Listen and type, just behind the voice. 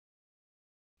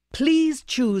Please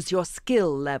choose your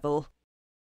skill level.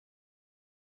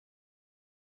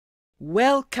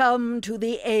 Welcome to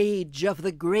the age of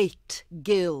the great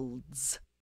guilds.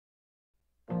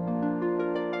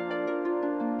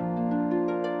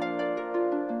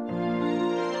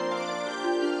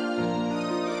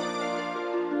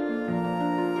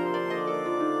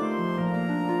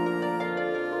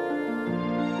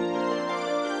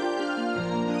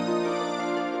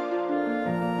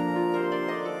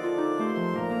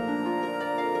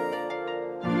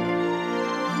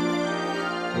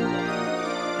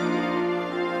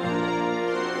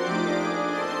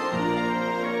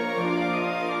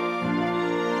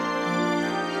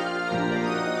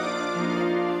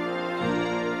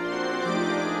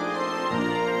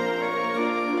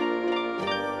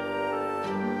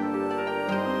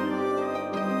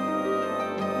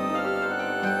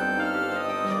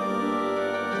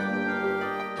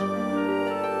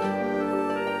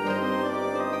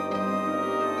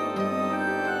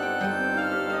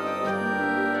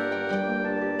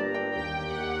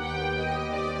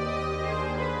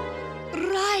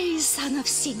 Son of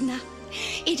Signa,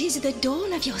 it is the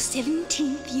dawn of your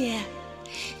 17th year.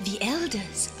 The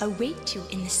elders await you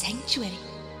in the sanctuary.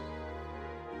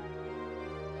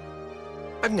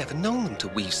 I've never known them to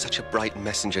weave such a bright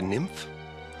messenger nymph.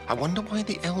 I wonder why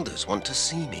the elders want to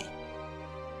see me.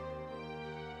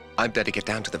 I'd better get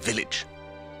down to the village.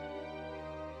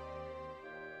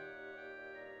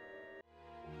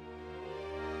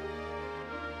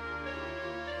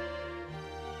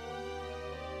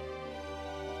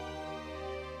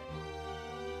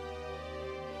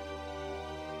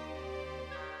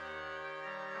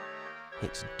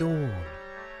 It's dawn.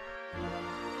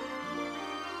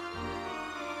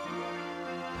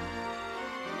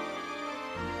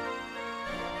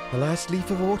 The last leaf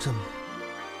of autumn.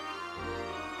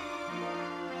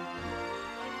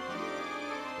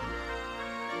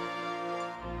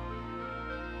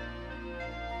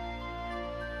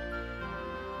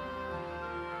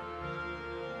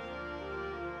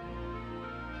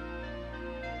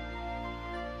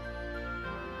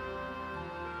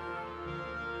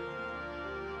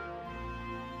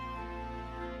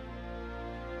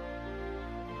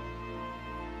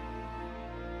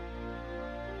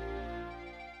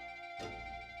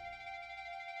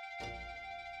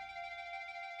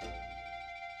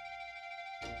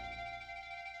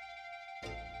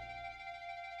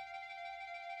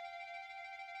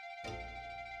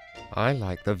 I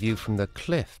like the view from the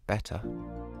cliff better.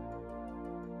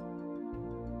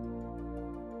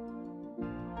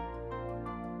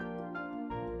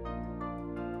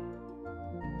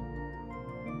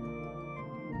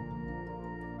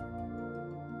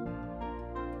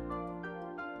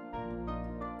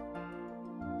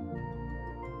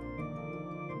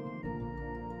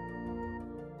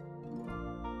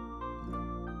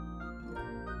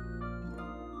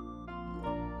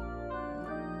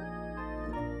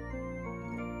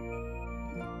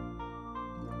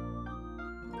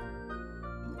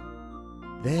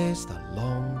 There's the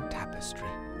long tapestry.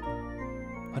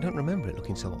 I don't remember it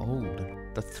looking so old,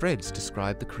 and the threads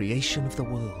describe the creation of the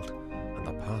world and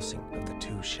the passing of the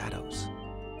two shadows.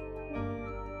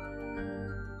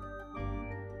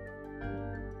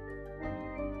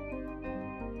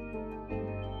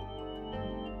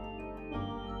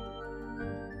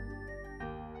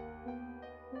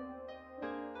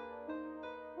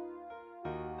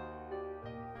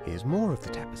 Here's more of the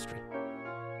tapestry.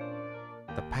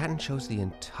 The pattern shows the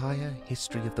entire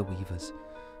history of the weavers,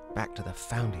 back to the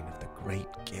founding of the great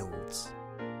guilds.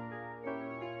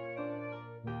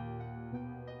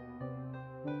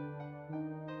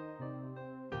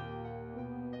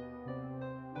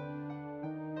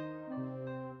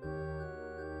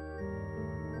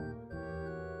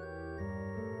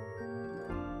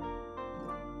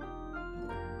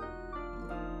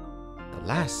 The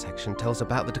last section tells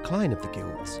about the decline of the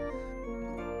guilds.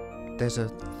 There's a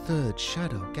third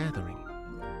shadow gathering.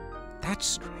 That's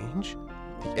strange.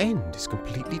 The end is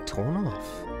completely torn off.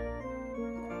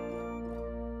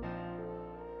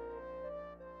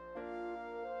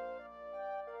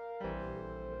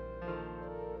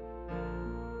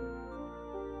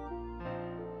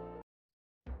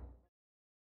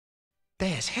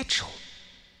 There's Hetchel.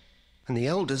 And the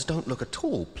elders don't look at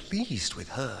all pleased with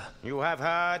her. You have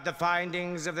heard the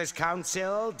findings of this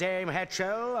council, Dame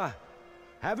Hetchel?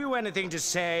 Have you anything to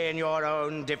say in your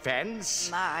own defense?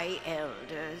 My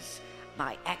elders,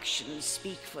 my actions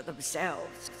speak for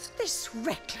themselves. This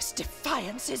reckless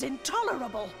defiance is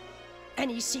intolerable.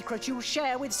 Any secret you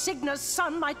share with Signa's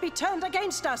son might be turned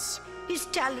against us. His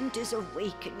talent is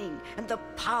awakening, and the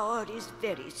power is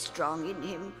very strong in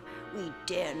him. We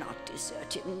dare not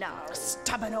desert him now.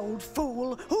 Stubborn old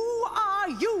fool! Who are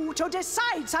you to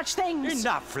decide such things?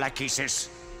 Enough, Lachesis.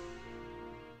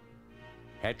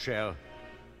 Hetchel,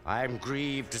 I am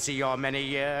grieved to see your many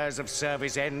years of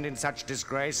service end in such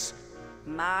disgrace.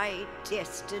 My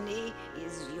destiny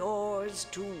is yours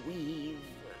to weave.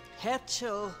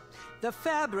 Hetchel, the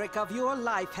fabric of your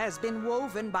life has been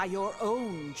woven by your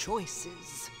own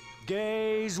choices.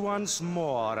 Gaze once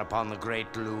more upon the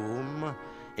great loom,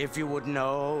 if you would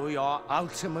know your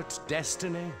ultimate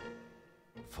destiny.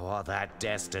 For that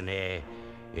destiny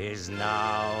is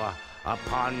now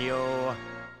upon you.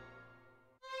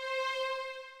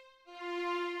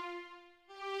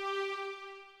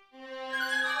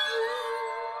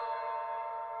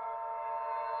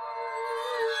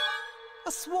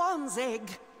 A swan's egg.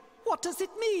 What does it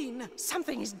mean?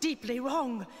 Something is deeply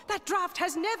wrong. That draft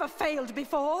has never failed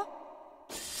before.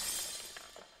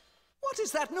 What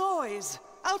is that noise?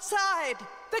 Outside!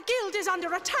 The guild is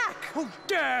under attack. Who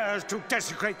dares to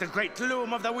desecrate the great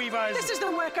loom of the weavers? This is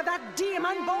the work of that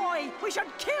demon boy. We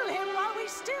should kill him while we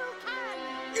still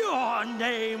can. Your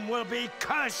name will be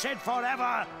cursed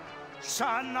forever,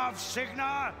 son of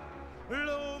Signa,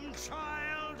 loom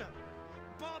child,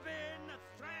 bobbin.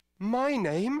 My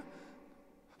name?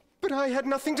 But I had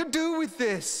nothing to do with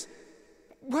this.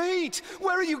 Wait,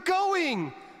 where are you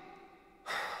going?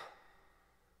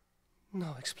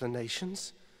 No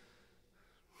explanations.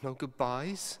 No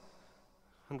goodbyes.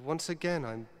 And once again,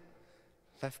 I'm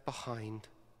left behind.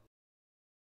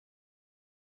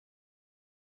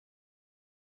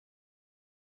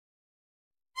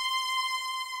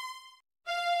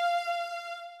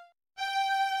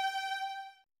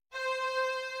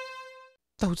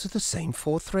 Those are the same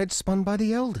 4 threads spun by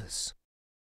the elders.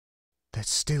 They're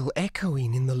still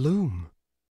echoing in the loom.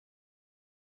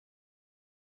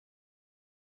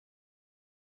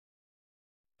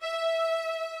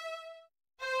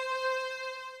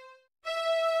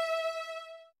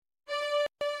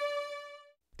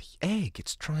 The egg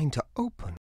it's trying to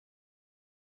open.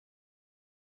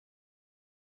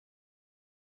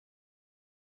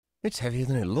 It's heavier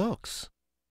than it looks.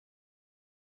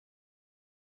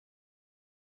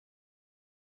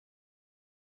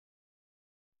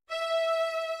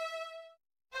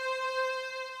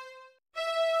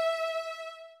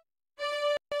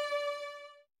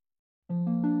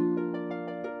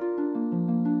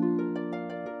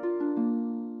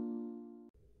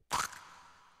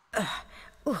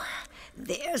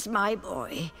 There's my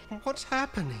boy. What's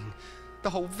happening? The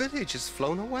whole village has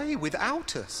flown away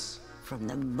without us. From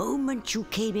the moment you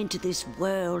came into this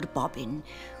world, Bobbin,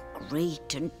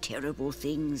 great and terrible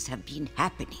things have been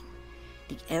happening.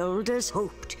 The elders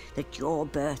hoped that your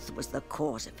birth was the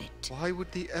cause of it. Why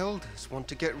would the elders want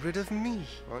to get rid of me?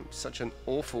 I'm such an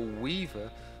awful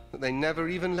weaver that they never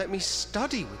even let me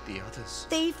study with the others.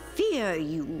 They fear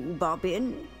you,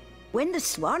 Bobbin. When the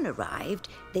swan arrived,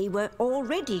 they were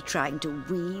already trying to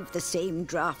weave the same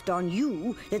draft on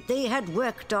you that they had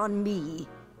worked on me.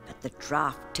 But the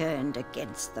draft turned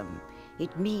against them.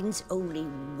 It means only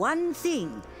one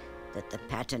thing, that the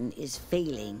pattern is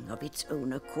failing of its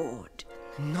own accord.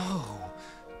 No.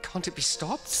 Can't it be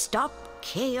stopped? Stop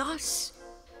chaos?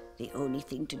 The only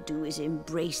thing to do is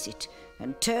embrace it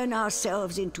and turn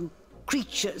ourselves into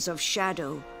creatures of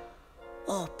shadow,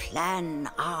 or plan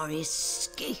our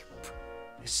escape.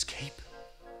 Escape?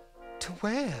 To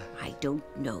where? I don't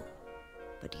know.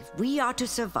 But if we are to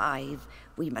survive,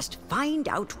 we must find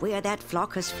out where that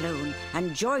flock has flown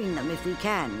and join them if we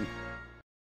can.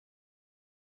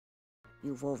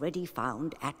 You've already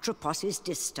found Atropos's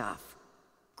distaff.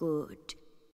 Good.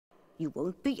 You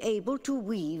won't be able to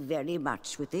weave very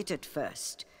much with it at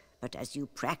first, but as you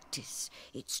practice,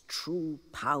 its true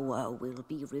power will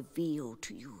be revealed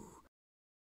to you.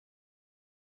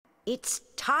 It's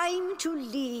time to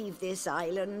leave this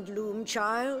island, Loom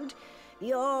Child.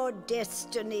 Your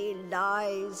destiny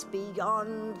lies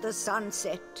beyond the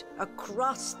sunset,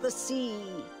 across the sea.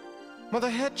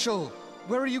 Mother Hetchel,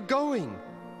 where are you going?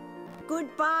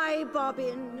 Goodbye,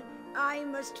 Bobbin. I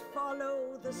must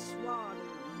follow the swans.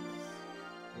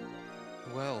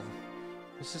 Well,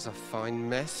 this is a fine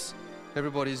mess.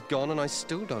 Everybody's gone and I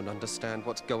still don't understand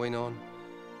what's going on.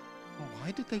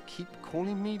 Why did they keep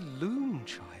calling me Loom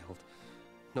Child?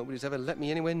 Nobody's ever let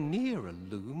me anywhere near a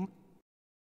loom.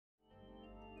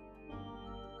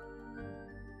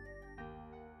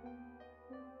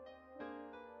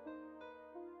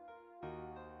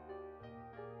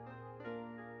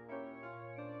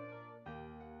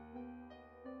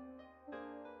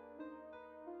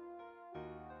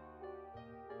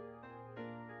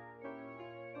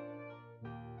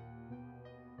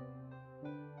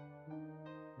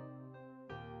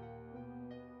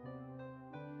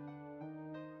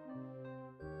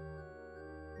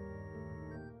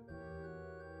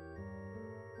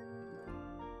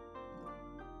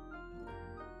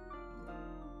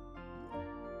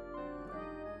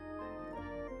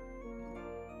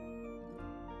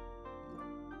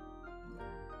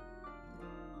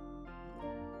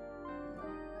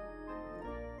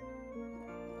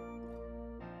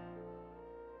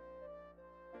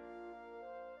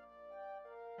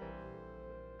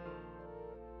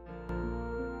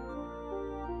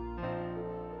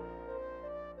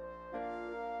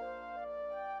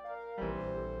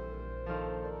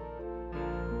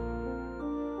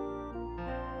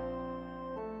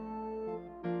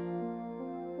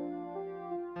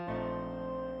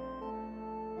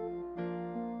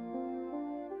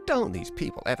 Don't these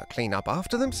people ever clean up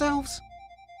after themselves?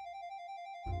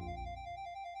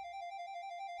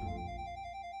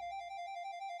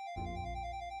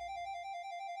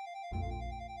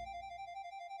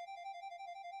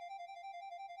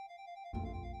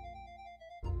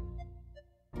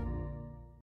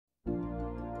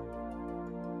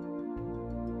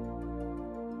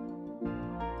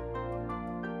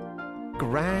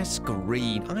 Grass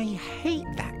green. I hate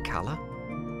that colour.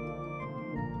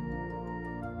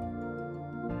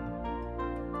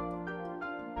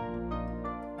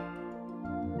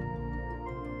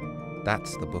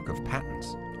 That's the book of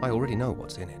patterns. I already know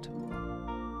what's in it.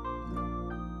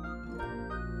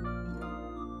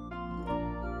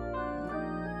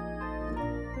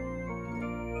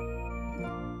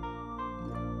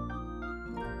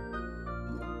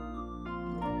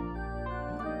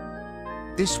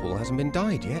 This wall hasn't been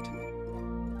dyed yet.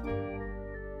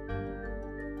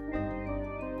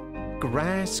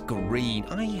 Grass green.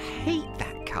 I hate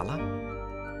that colour.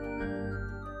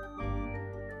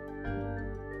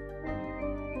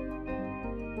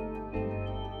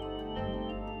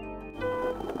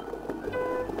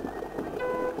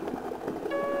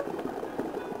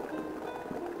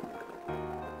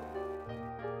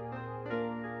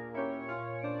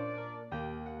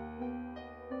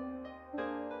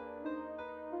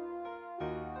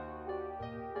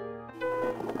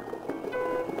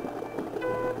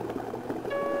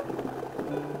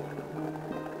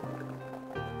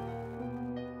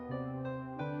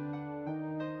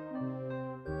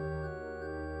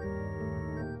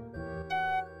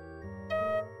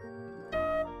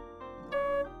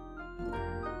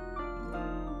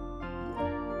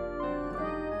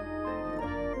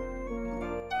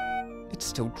 It's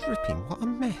still dripping. What a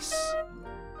mess.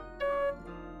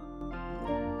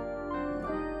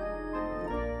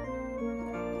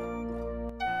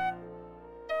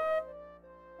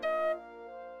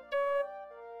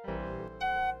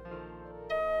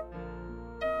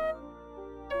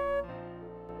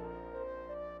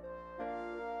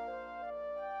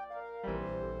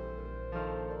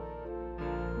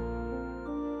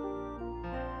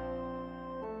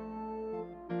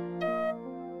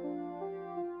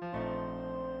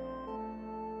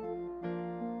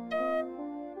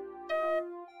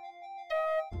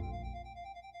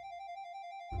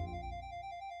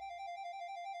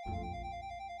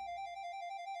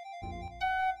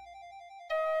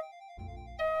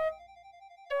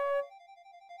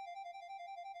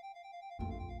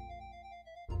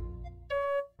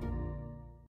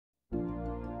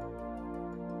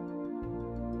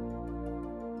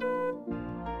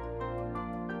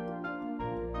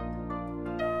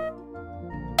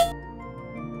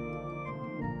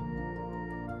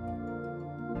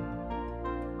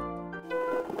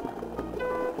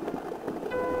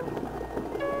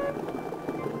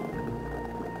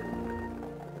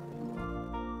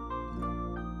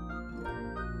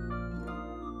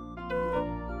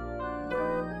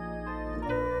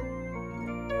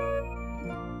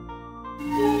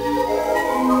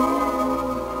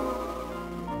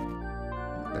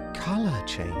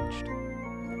 Changed.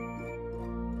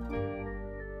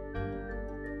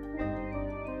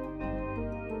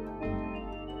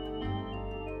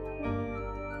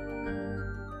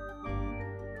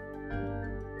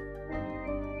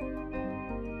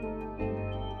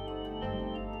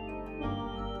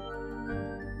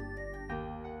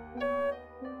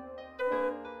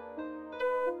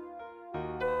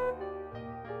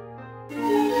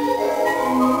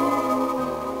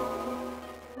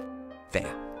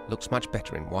 There. Looks much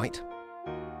better in white.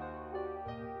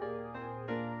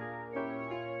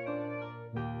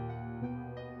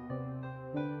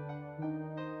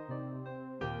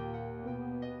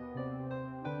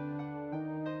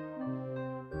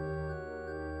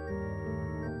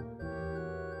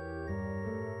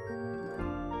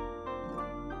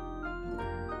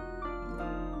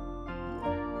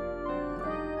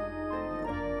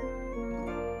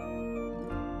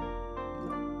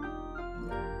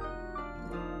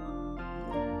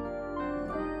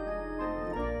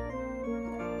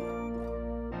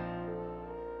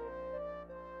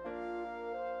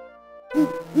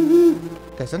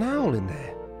 There's an owl in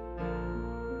there.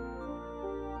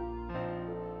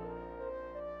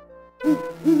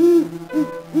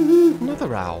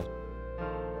 Another owl.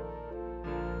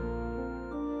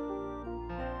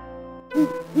 Didn't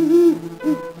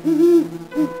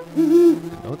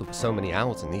know there were so many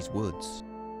owls in these woods.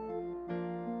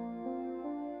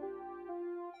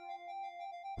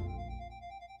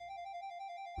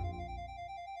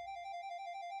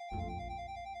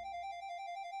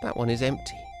 That one is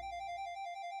empty.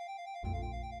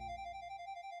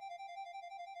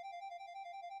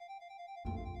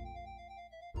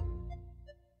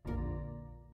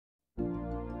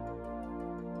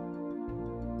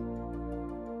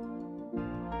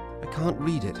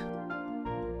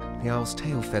 The owl's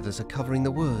tail feathers are covering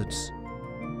the words.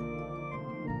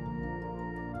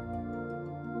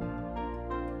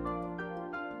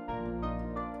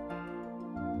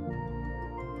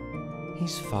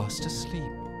 He's fast asleep.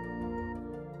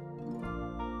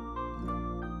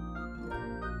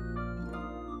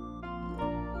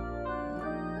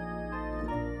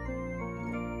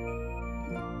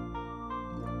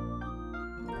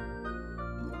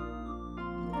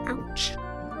 Ouch.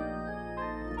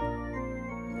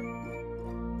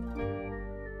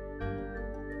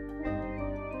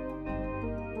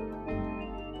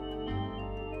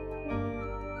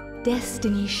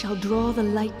 Destiny shall draw the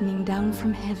lightning down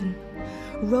from heaven,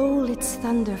 roll its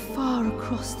thunder far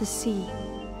across the sea,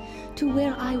 to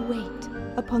where I wait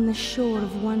upon the shore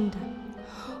of wonder,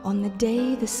 on the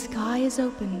day the sky is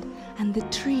opened and the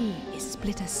tree is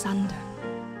split asunder.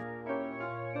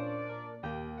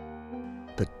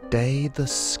 The day the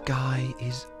sky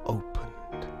is opened.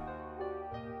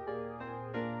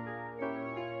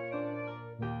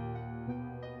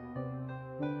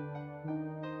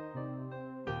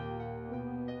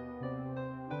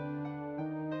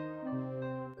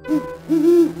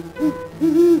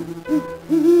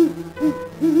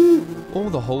 All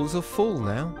the holes are full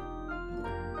now.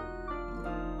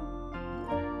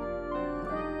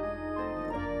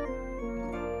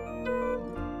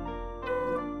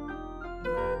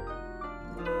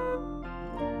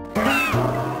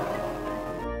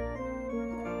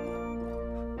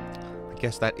 I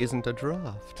guess that isn't a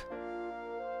draft.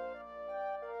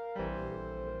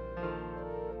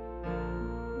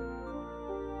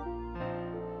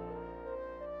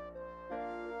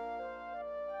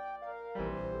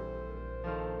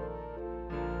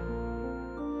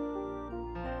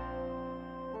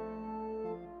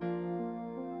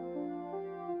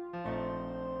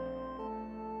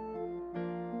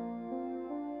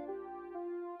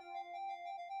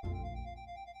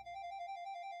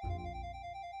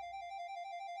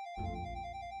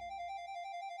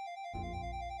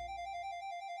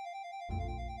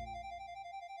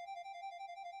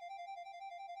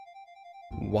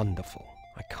 Wonderful.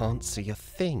 I can't see a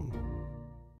thing.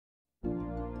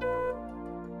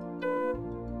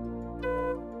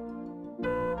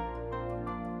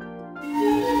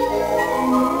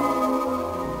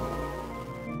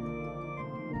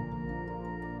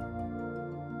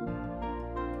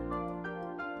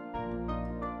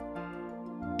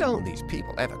 Don't these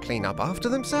people ever clean up after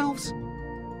themselves?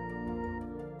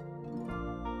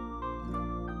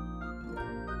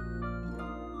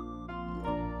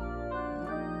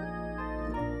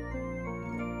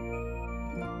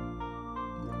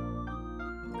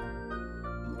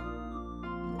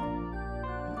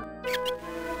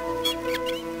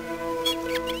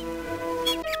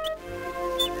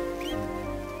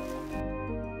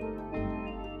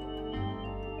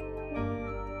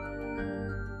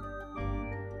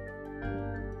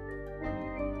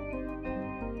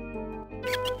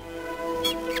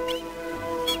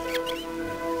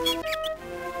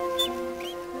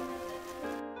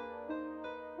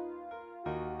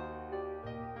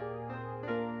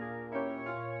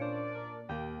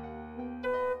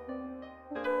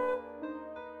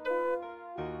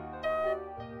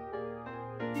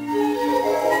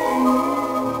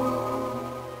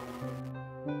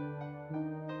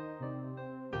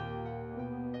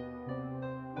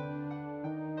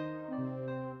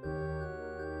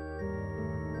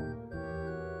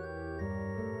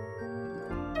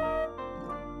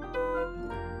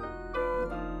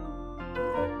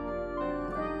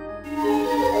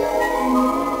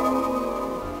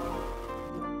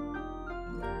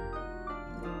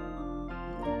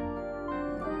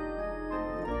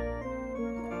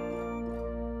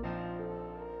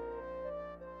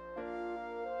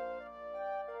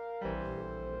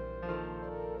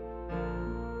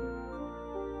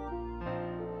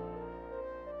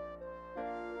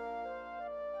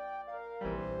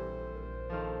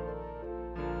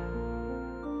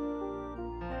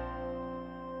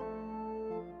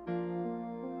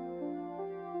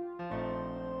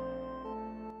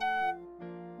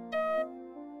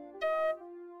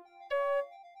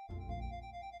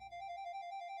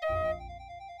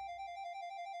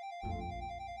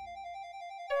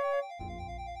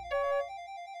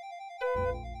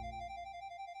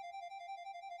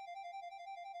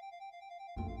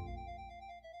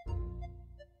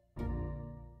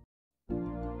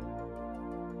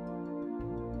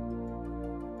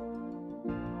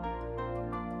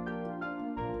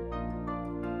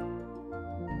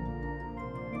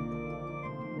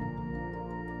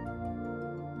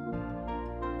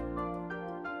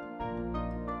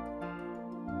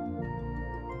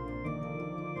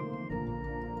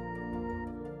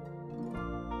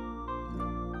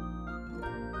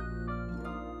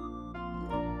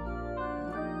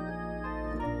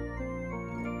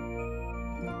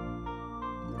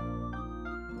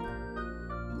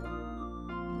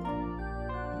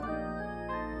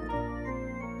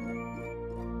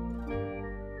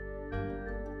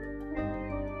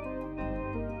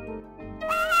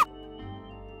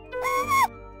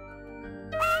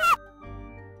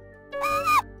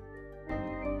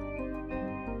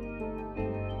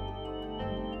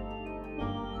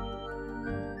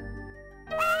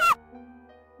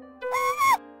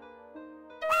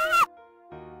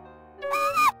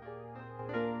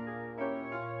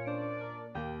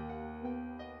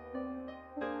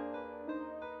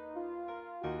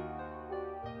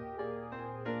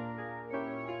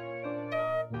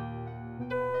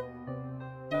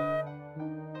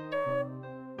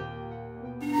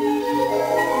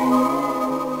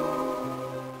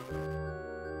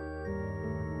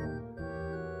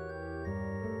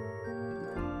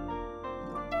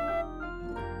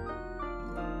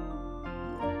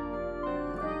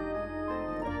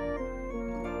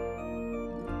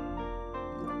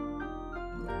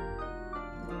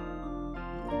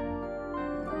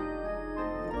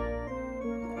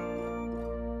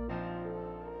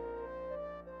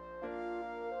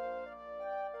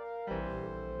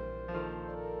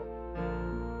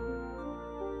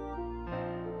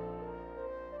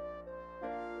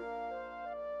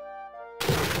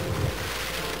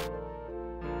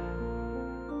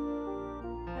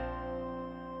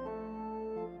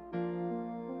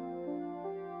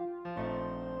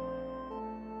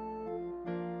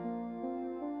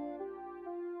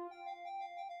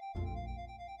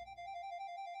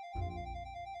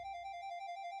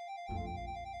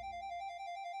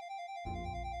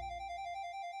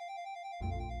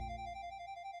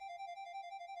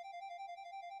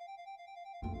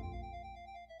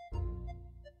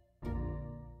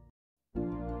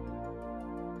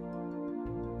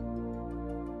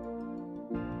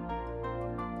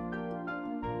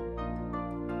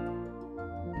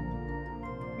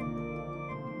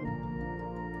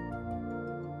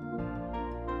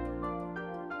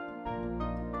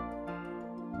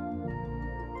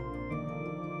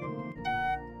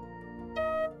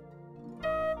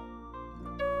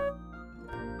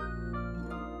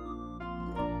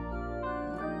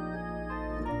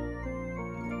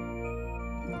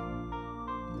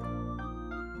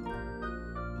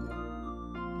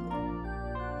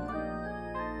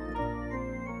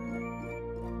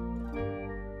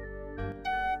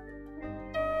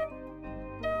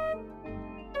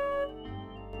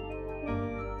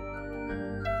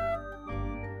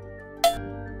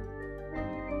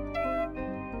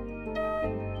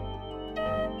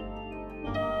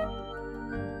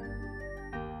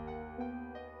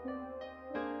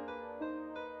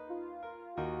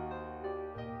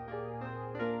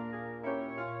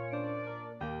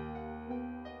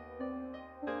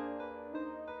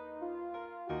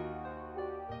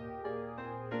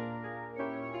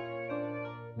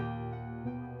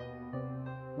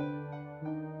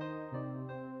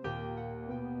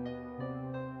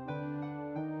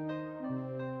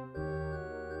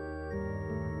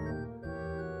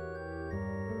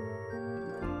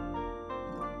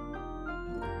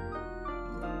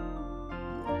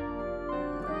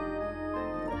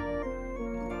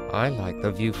 I like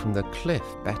the view from the cliff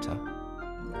better.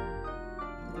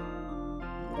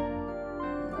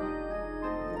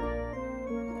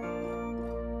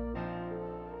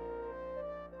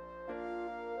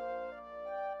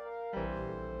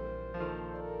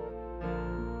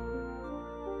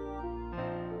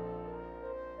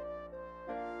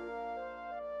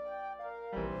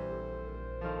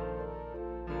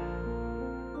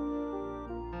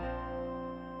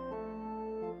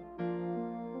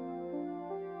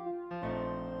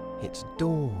 It's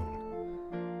dawn.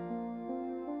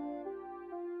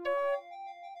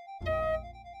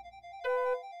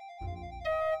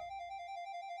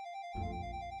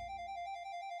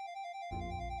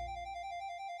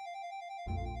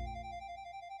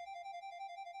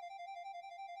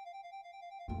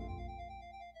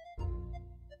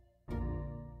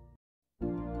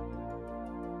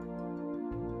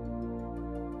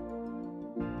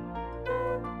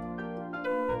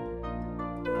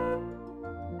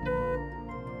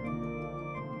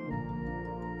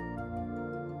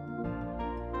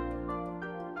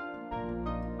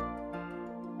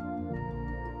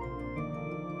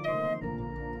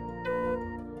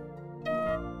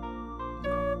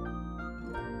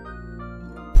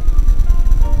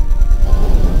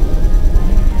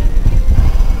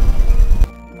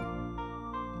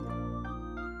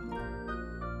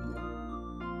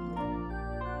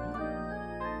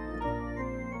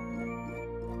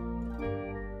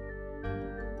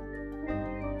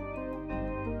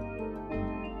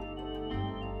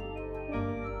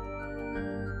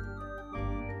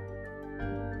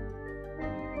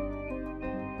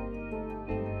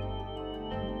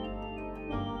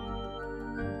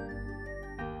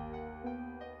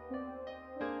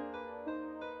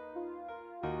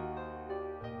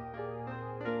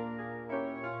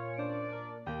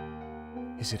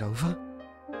 Is it over?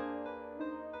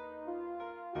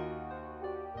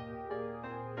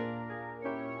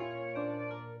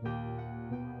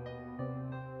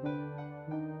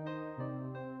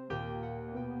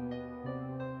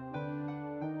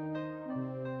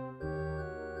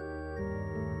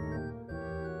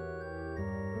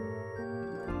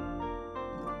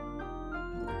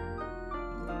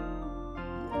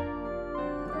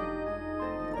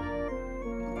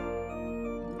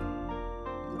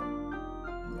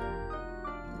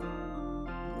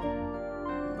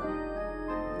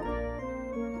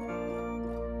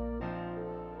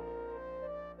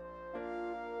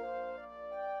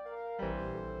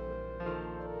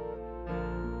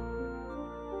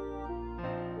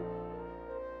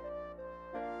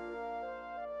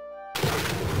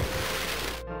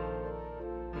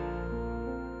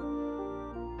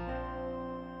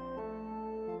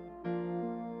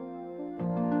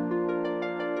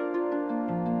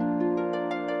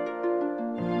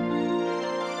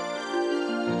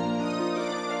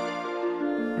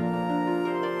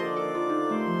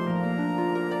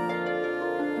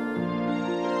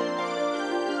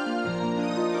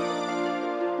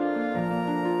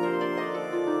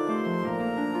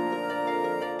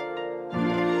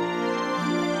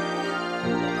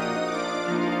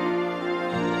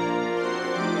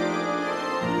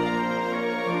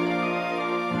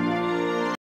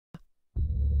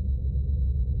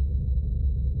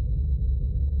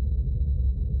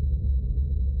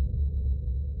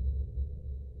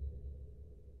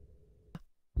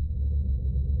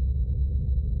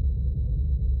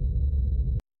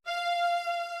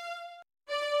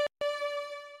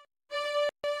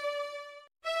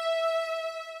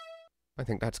 I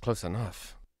think that's close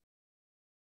enough.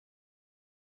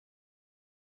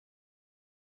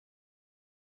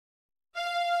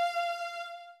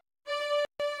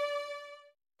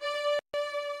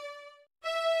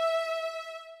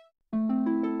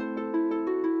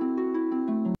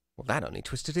 Well, that only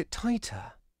twisted it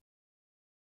tighter.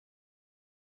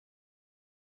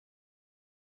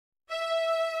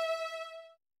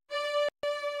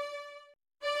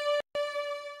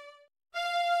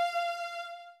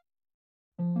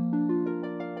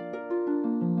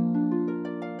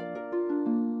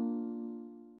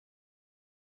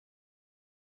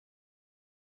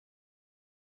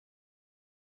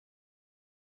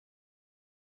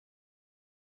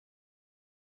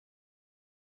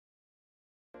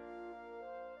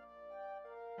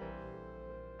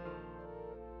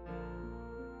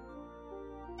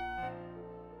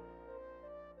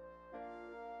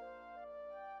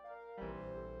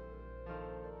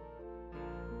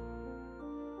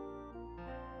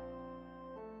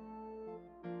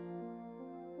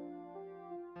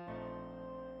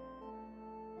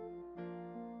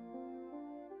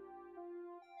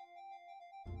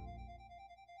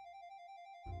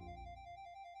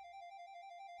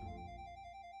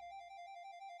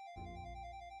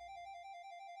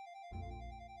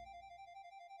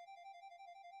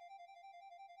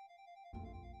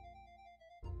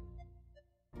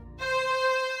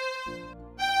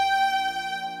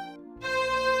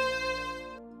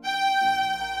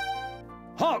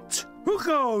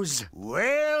 goes.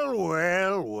 Well,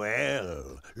 well,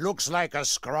 well. Looks like a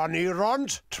scrawny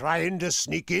runt trying to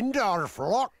sneak into our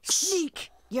flocks. Sneak?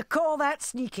 You call that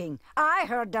sneaking? I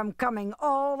heard them coming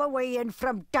all the way in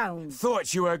from down.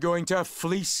 Thought you were going to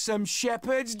fleece some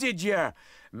shepherds, did you?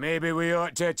 Maybe we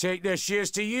ought to take the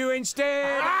shears to you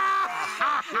instead.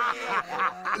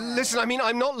 Listen, I mean,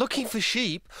 I'm not looking for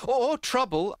sheep or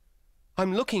trouble.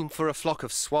 I'm looking for a flock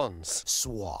of swans.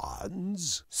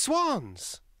 Swans?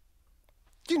 Swans.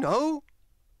 You know,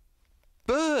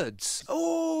 birds.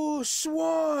 Oh,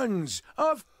 swans,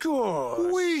 of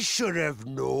course. We should have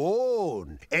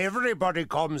known. Everybody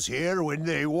comes here when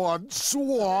they want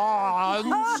swans.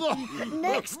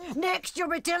 Next you'll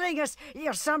be telling us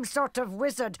you're some sort of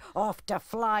wizard off to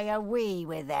fly away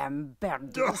with them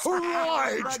birdies.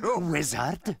 Right.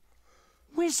 Wizard?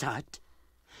 Wizard?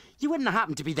 You wouldn't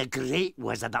happen to be the great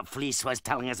wizard that Fleece was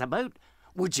telling us about,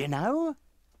 would you now?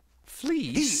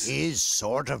 Fleece? He is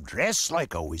sort of dressed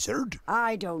like a wizard.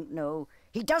 I don't know.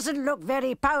 He doesn't look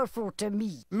very powerful to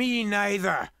me. Me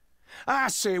neither. I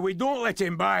say we don't let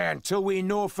him by until we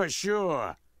know for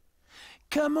sure.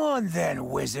 Come on then,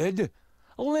 wizard.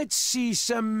 Let's see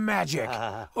some magic.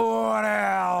 Or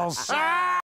else...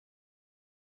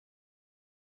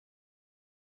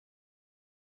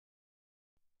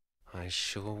 I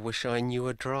sure wish I knew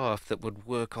a draft that would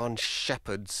work on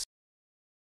shepherds.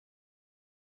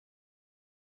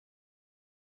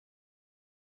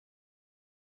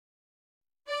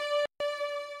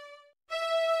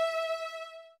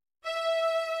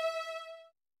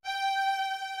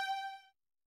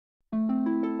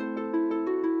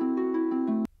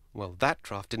 Well, that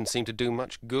draft didn't seem to do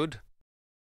much good.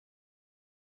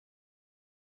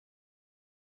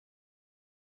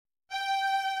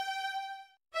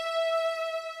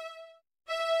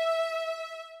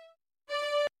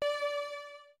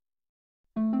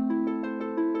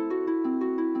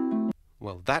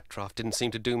 Well, that draft didn't seem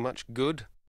to do much good.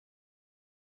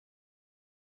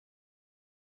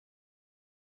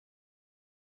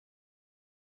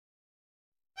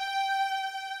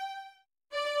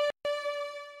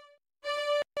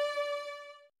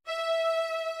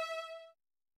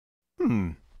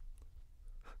 I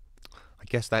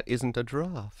guess that isn't a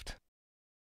draft.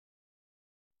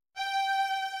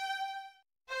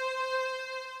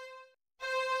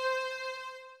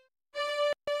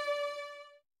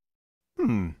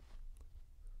 I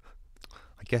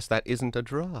guess that isn't a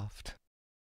draft.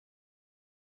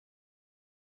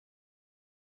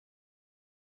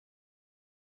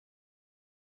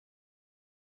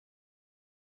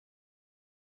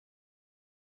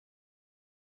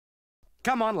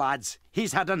 Come on, lads.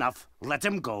 He's had enough. Let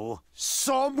him go.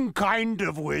 Some kind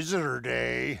of wizard,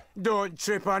 eh? Don't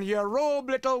trip on your robe,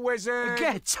 little wizard.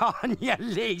 Get on, you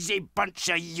lazy bunch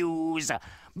of yous.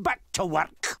 Back to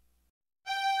work.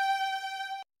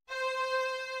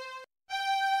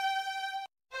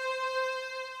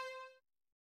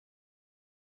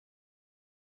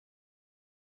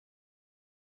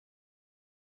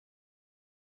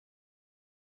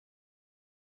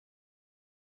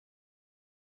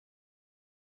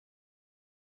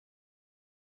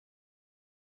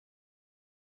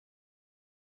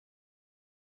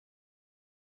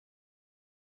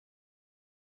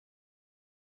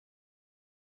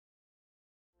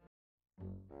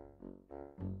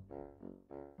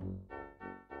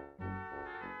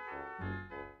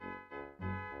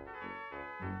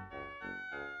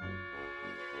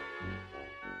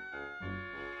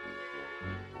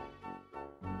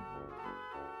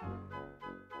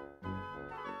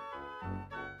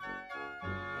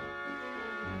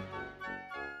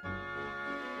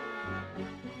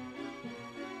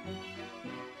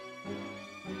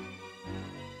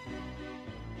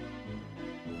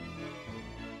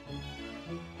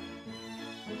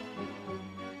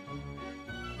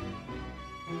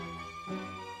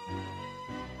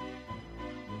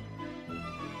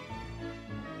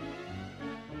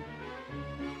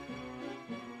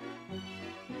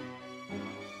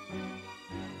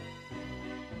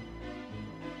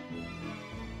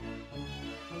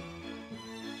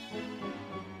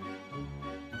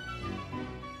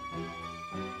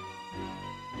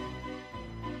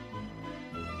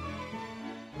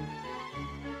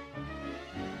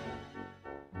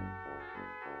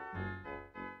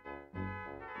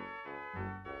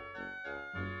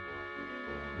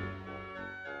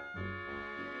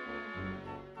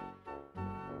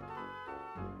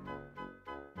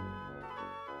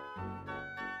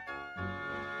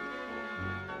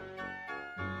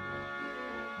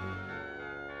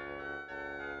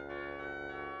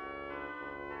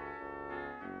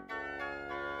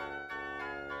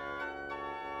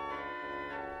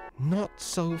 Not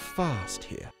so fast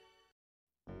here.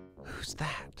 Who's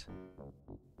that?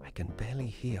 I can barely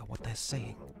hear what they're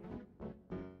saying.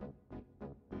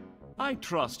 I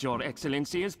trust Your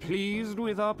Excellency is pleased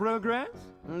with our progress?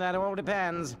 That all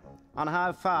depends on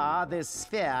how far this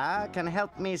sphere can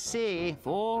help me see.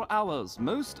 4 hours,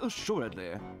 most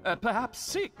assuredly. Perhaps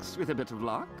 6, with a bit of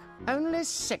luck. Only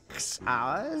 6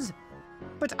 hours?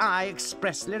 But I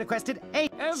expressly requested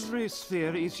 8. Every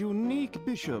sphere is unique,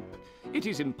 Bishop. It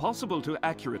is impossible to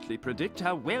accurately predict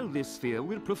how well this sphere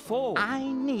will perform. I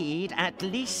need at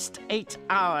least 8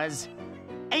 hours.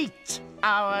 8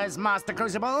 hours, Master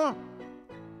Crucible.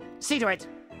 See to it.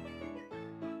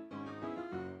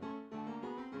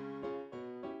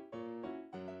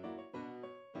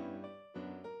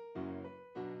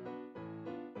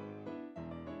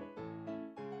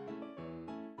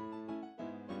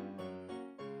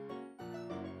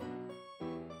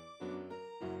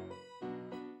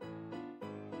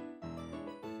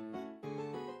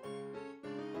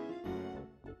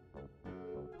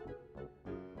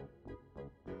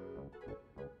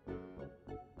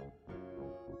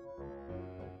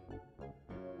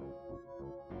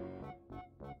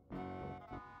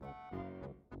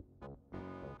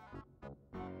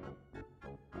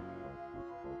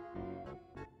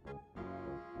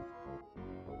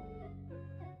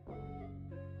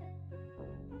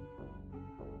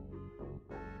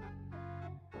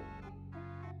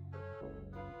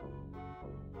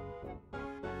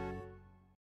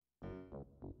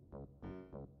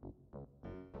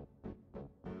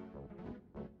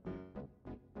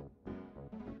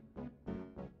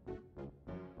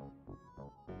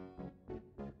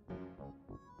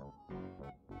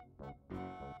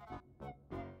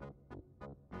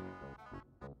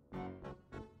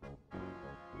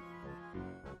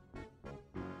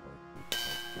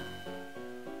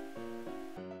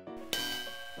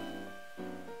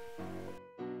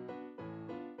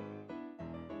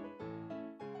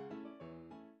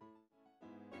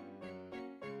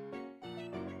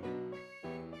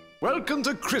 Welcome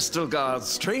to Crystal Guards,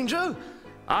 stranger.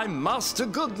 I'm Master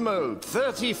Goodmold,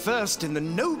 31st in the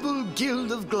Noble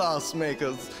Guild of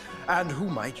Glassmakers. And who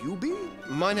might you be?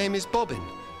 My name is Bobbin.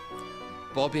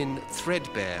 Bobbin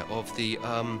Threadbare of the,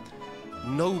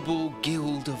 Noble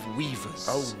Guild of Weavers.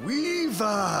 A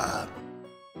weaver!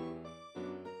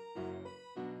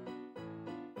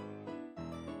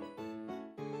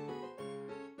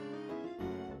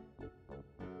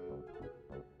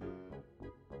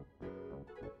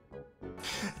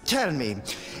 Tell me,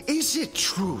 is it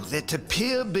true that to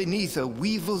peer beneath a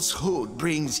weaver's hood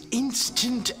brings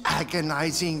instant,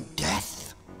 agonizing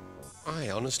death?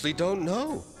 I honestly don't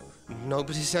know.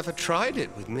 Nobody's ever tried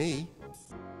it with me.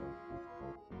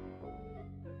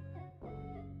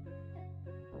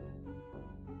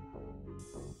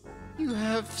 You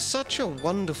have such a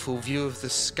wonderful view of the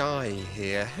sky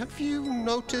here. Have you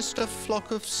noticed a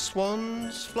flock of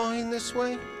swans flying this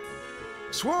way?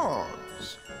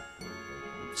 Swans?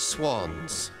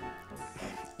 Swans.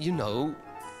 You know,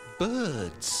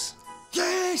 birds.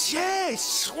 Yes, yes,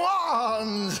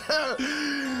 swans!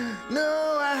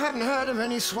 No, I hadn't heard of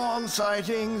any swan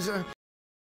sightings.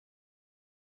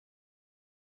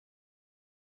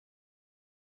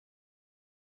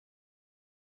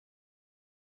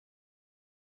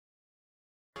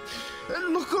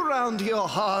 Look around to your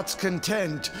heart's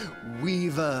content,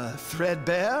 Weaver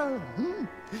Threadbare.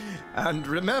 And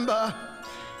remember,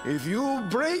 if you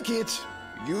break it,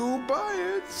 you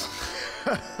buy it.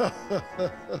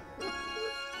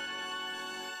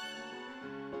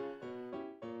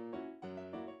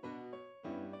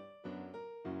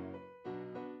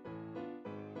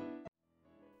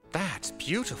 That's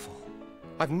beautiful.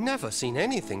 I've never seen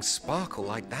anything sparkle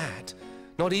like that.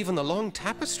 Not even the long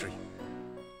tapestry.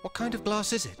 What kind of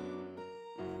glass is it?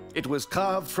 It was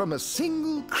carved from a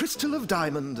single crystal of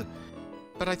diamond.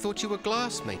 But I thought you were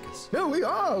glass makers. No, we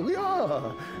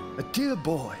are. Dear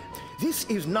boy, this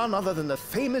is none other than the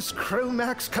famous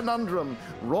Chromax conundrum,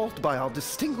 wrought by our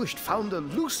distinguished founder,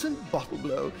 Lucent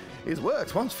Bottleblow. His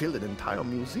works once filled an entire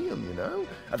museum, you know.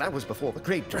 And that was before the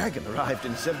Great Dragon arrived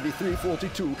in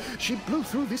 7342. She blew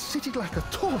through this city like a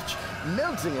torch,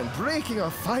 melting and breaking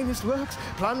our finest works,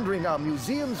 plundering our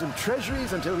museums and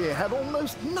treasuries until we had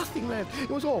almost nothing left. It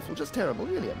was awful, just terrible,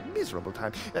 really a miserable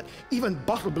time. Even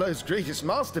Bottleblow's greatest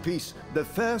masterpiece, the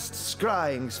first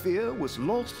scrying sphere, was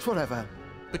lost forever.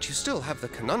 But you still have the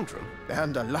conundrum.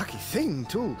 And a lucky thing,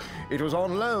 too. It was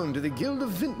on loan to the Guild of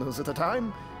Vintners at the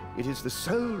time. It is the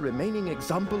sole remaining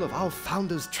example of our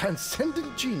founder's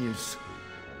transcendent genius.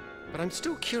 But I'm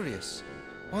still curious.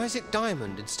 Why is it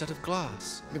diamond instead of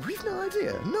glass? We've no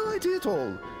idea at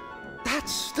all.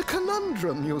 That's the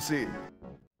conundrum, you see.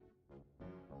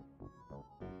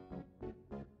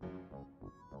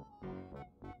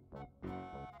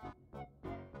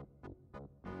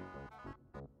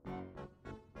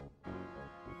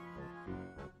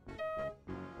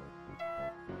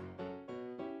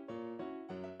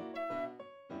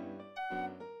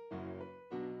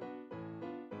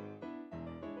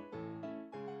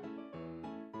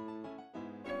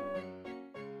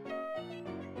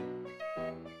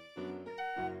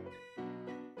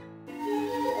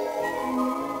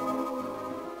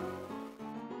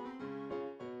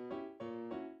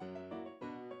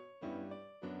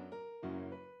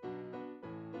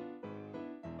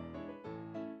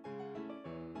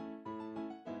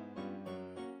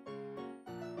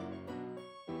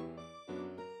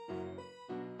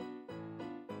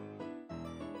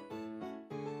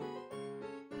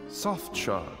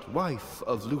 Softshod, wife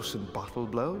of loosened bottle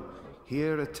blow,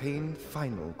 here attained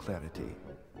final clarity.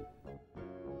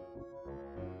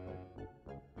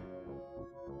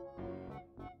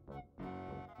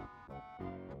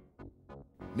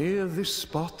 Near this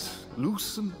spot,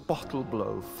 Loosened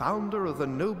Bottleblow, founder of the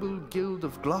noble guild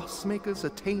of glassmakers,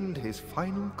 attained his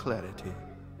final clarity.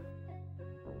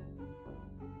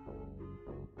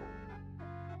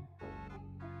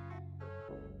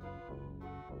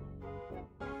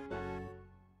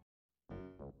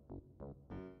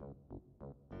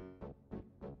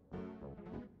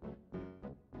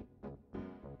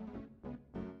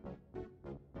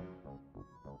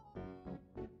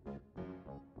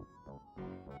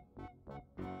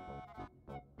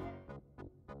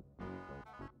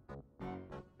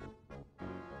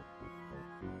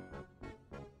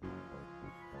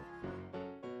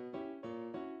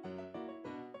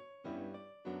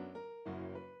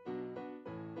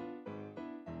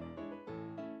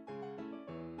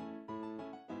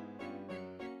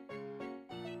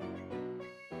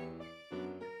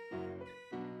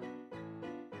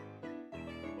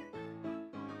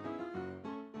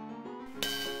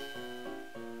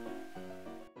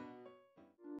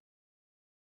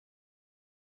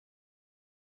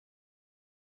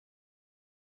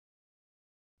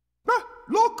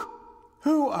 Look!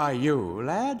 Who are you,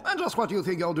 lad? And just what do you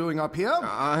think you're doing up here?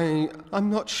 I'm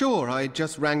not sure. I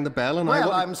just rang the bell and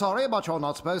Well, I'm sorry, but you're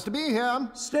not supposed to be here.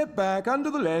 Step back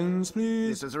under the lens,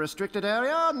 please. This is a restricted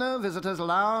area. No visitors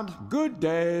allowed. Good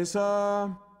day,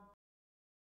 sir.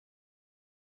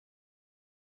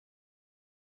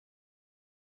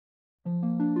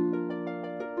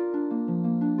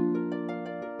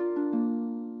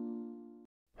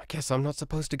 I guess I'm not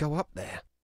supposed to go up there.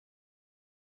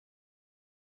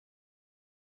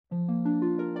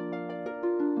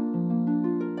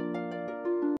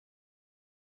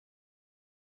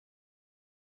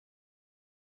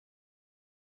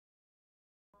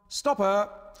 Stop her.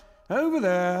 Over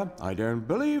there. I don't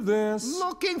believe this.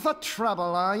 Looking for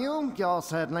trouble, are you? You're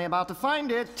certainly about to find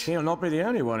it. He'll not be the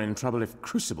only one in trouble if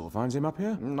Crucible finds him up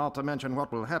here. Not to mention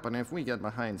what will happen if we get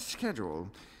behind schedule.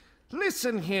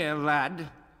 Listen here, lad.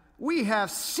 We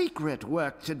have secret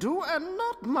work to do and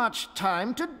not much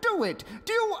time to do it.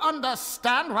 Do you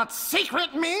understand what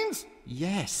secret means?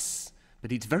 Yes,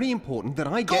 but it's very important that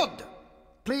I get... Good!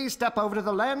 Please step over to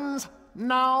the lens,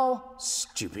 now.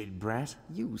 Stupid brat.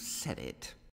 You said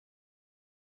it.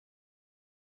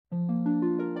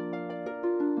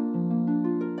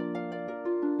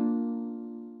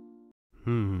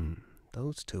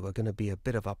 Those two are going to be a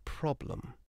bit of a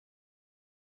problem.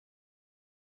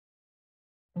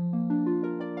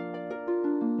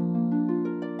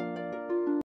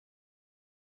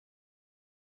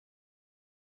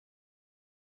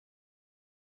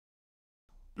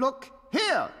 Look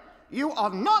here! You are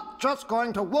not just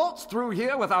going to waltz through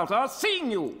here without us seeing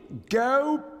you!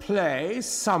 Go play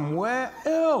somewhere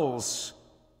else.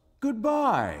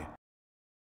 Goodbye.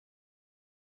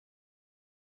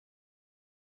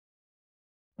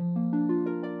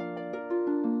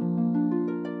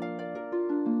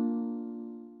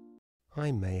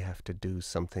 I may have to do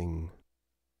something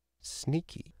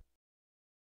sneaky.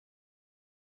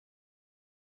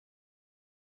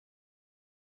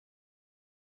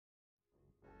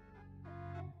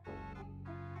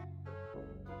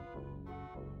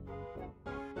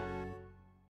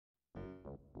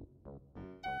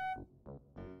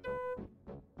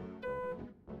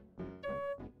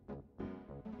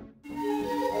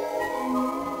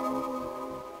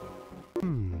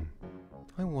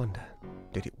 I wonder,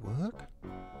 did it work?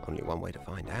 Only one way to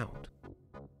find out.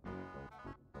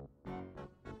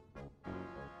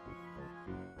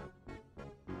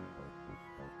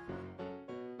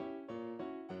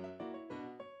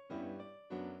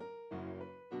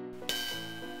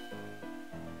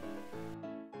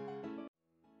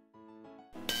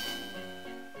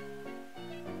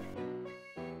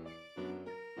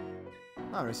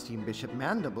 Our esteemed Bishop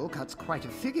Mandible cuts quite a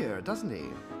figure, doesn't he?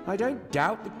 I don't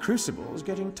doubt that Crucible's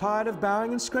getting tired of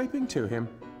bowing and scraping to him.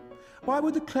 Why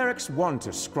would the clerics want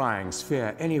a scrying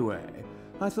sphere anyway?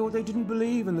 I thought they didn't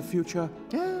believe in the future.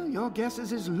 Yeah, your guess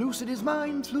is as lucid as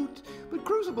mine, Flute, but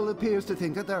Crucible appears to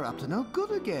think that they're up to no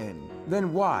good again.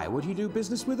 Then why would he do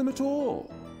business with them at all?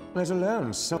 Let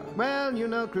alone so... Well, you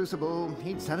know, Crucible,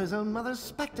 he'd sell his own mother's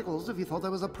spectacles if he thought there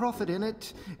was a profit in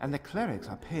it, and the clerics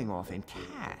are paying off in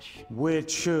cash. Which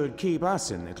should keep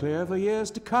us in the clear for years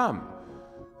to come.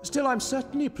 Still, I'm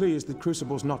certainly pleased that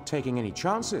Crucible's not taking any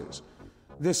chances.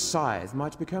 This scythe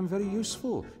might become very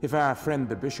useful if our friend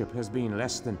the bishop has been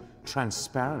less than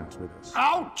transparent with us.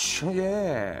 Ouch!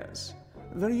 Yes,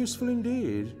 very useful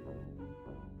indeed.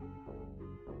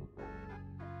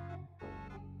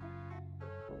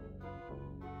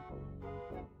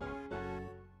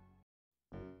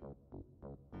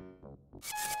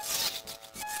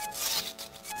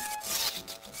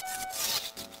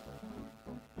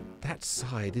 That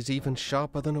scythe is even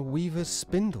sharper than a weaver's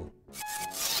spindle.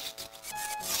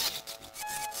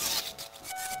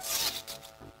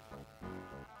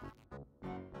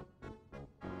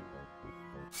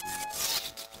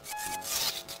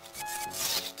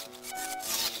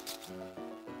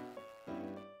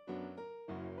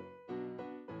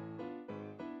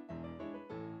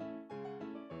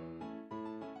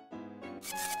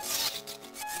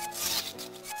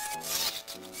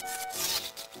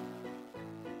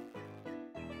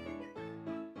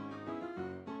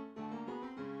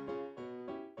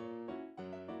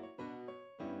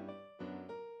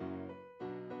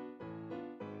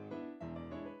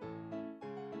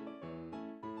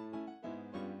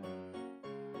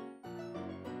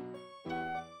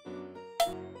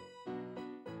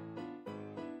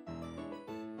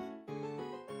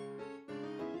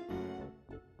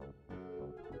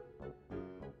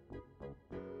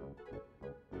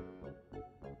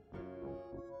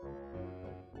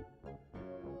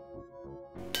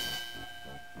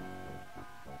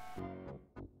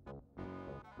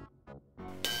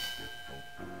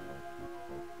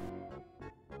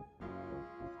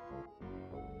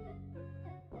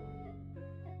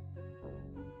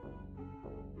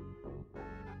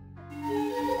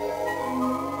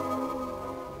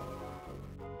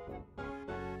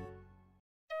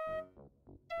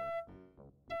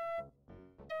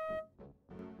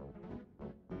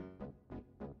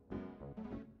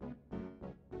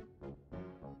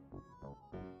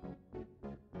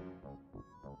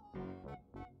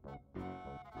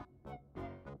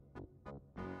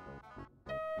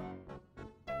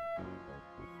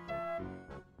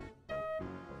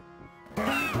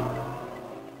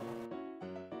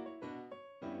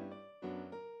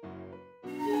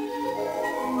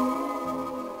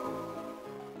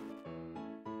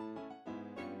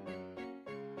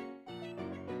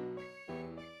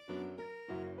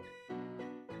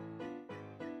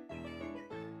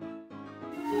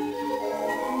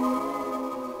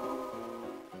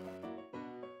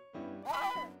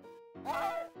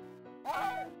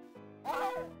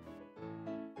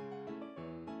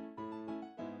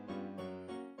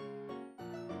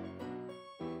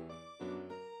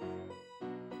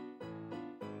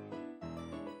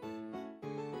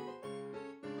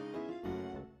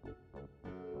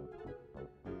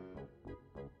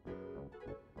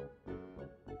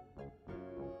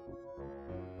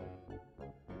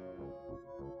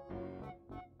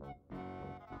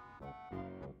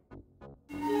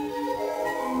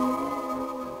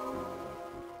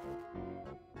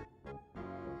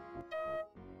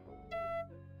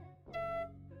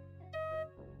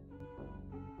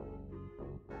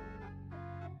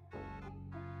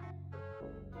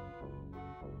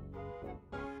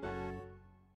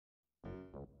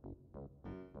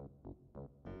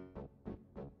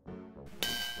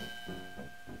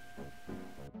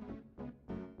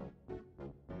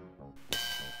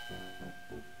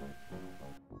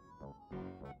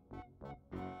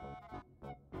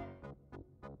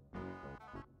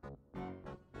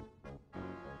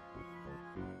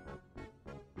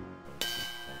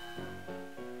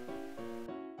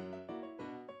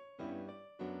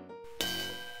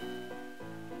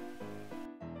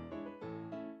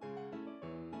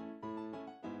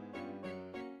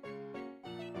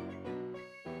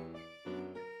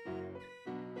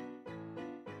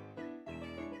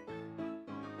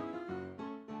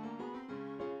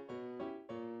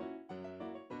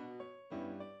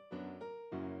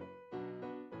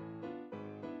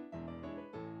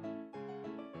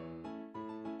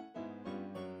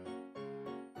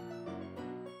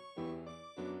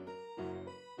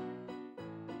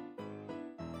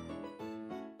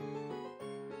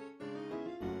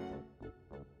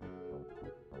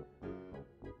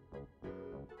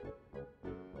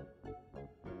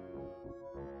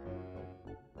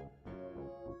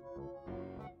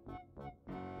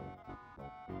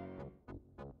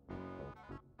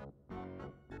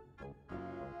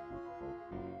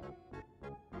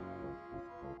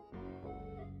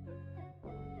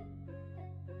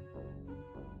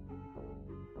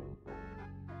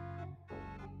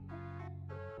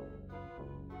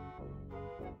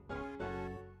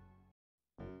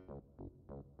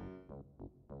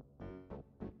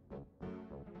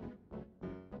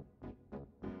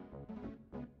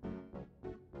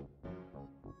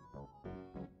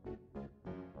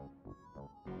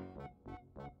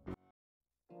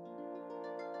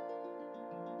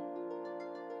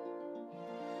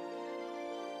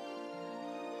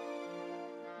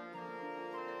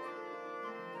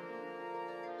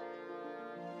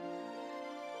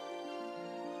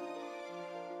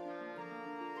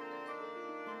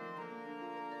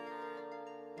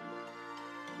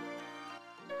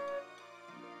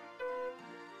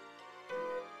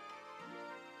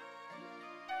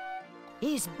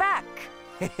 He's back.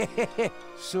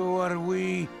 So are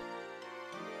we.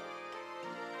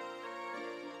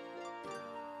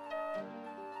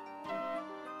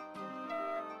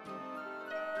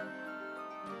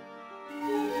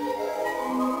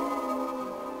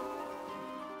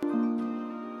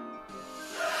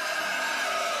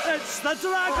 It's the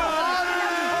dragon!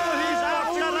 Oh, he's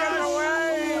after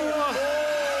us!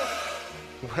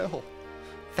 Well,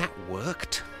 that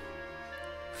worked.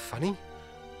 Funny,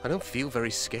 I don't feel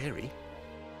very scary.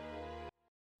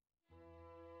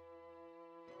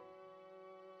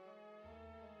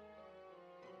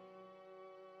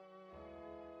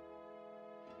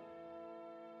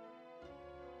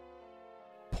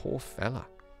 Poor fella.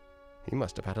 He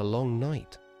must have had a long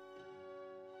night.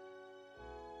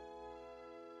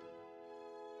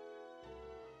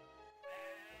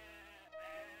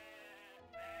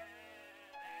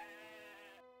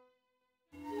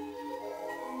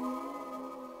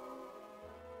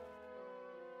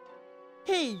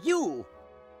 Hey, you!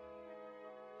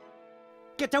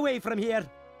 Get away from here!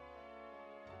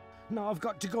 Now I've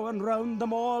got to go and round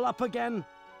them all up again.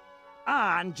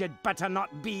 And you'd better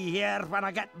not be here when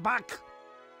I get back.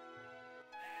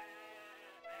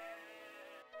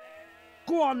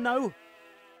 Go on now.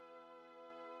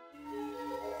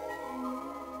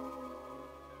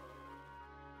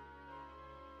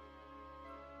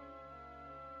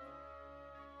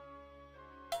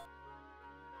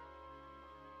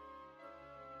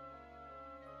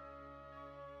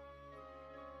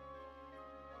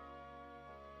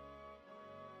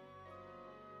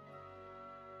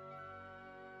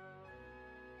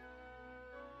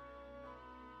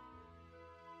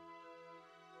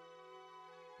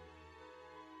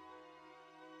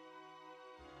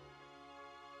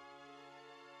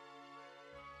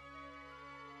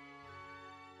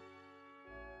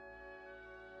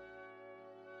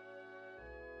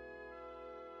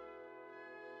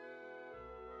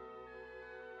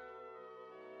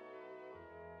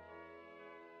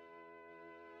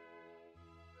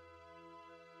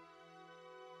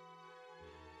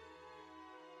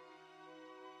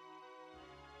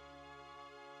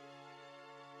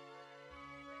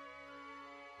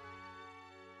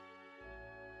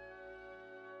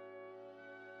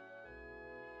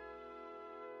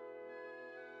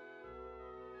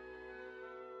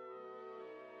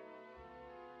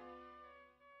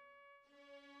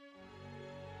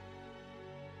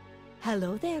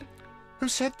 Hello there. Who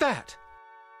said that?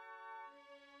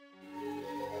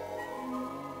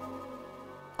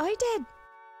 I did.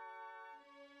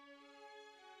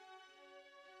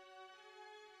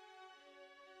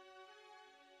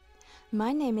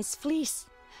 My name is Fleece,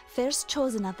 first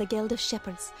chosen of the Guild of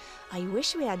Shepherds. I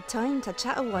wish we had time to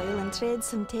chat a while and trade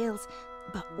some tales,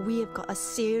 but we have got a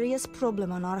serious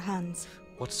problem on our hands.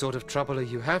 What sort of trouble are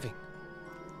you having?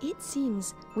 It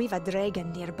seems we've a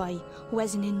dragon nearby who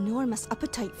has an enormous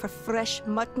appetite for fresh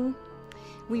mutton.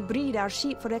 We breed our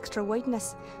sheep for extra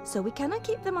whiteness, so we cannot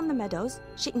keep them on the meadows.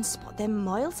 She can spot them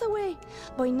miles away.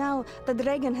 By now, the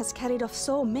dragon has carried off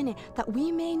so many that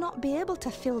we may not be able to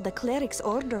fill the cleric's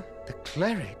order. The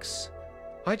clerics?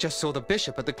 I just saw the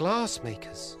bishop at the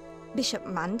glassmakers. Bishop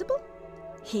Mandible?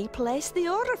 He placed the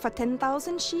order for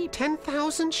 10,000 sheep.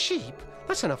 10,000 sheep?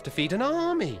 That's enough to feed an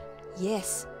army.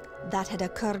 Yes, that had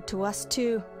occurred to us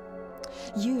too.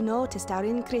 You noticed our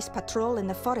increased patrol in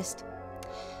the forest.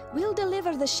 We'll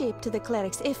deliver the sheep to the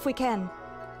clerics if we can,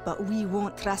 but we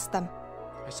won't trust them.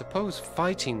 I suppose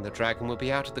fighting the dragon will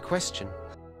be out of the question.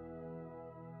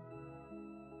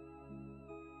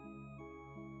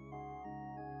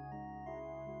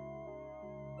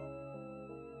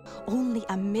 Only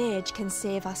a mage can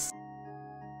save us.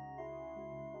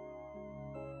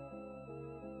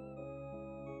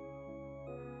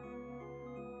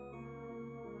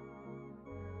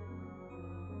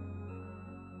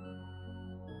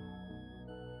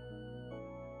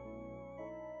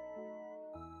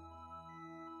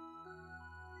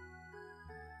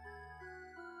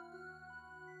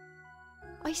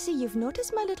 I see you've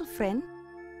noticed my little friend.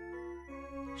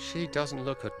 She doesn't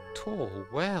look at all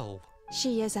well.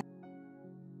 She is a...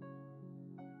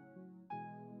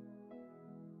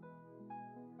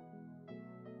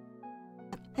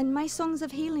 And my songs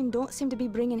of healing don't seem to be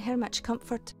bringing her much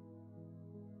comfort.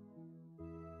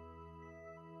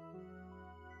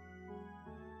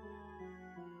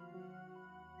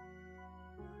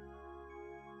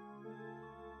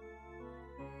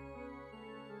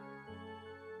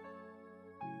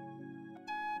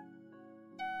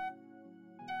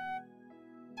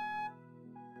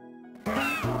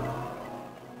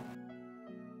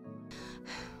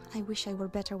 I wish I were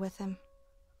better with him.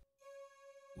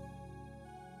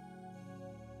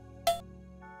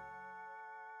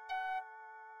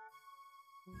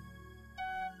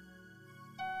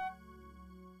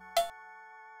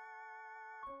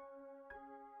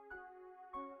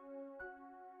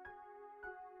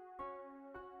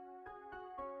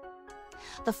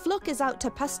 The flock is out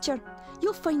to pasture.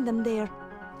 You'll find them there.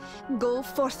 Go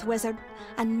forth, wizard,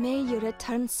 and may you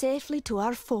return safely to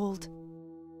our fold.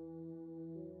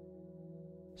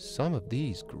 Some of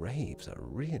these graves are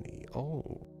really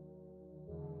old.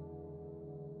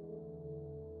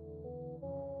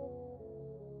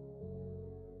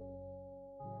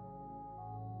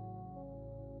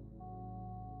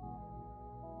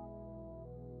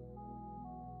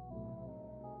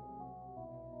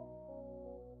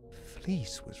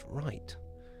 Fleece was right.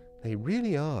 They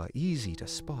really are easy to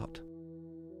spot.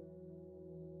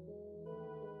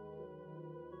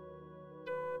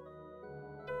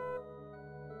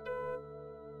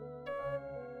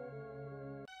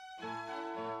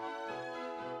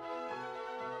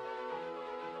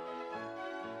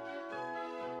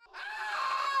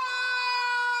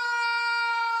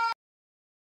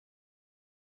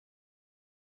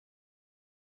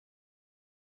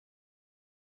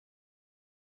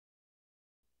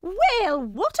 Well,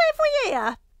 what have we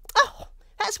here? Oh,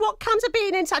 that's what comes of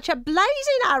being in such a blazing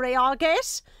hurry, I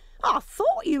guess. I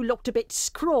thought you looked a bit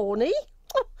scrawny.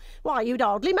 Oh, why, you'd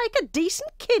hardly make a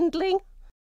decent kindling.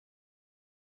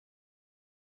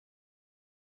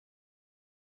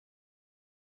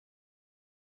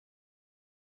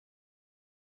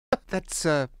 That's,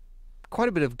 quite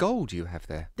a bit of gold you have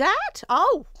there. That?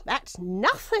 Oh, that's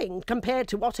nothing compared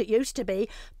to what it used to be.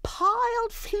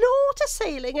 Piled floor to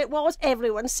ceiling it was.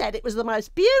 Everyone said it was the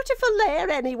most beautiful lair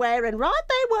anywhere, and right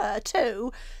they were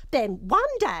too. Then one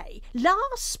day,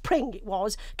 last spring it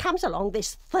was, comes along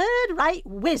this third-rate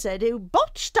wizard who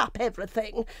botched up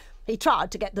everything. He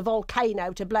tried to get the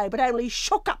volcano to blow, but only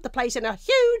shook up the place in a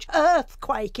huge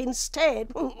earthquake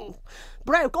instead.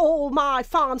 Broke all my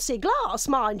fancy glass,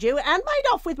 mind you, and made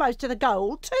off with most of the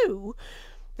gold, too.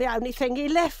 The only thing he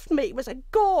left me was a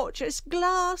gorgeous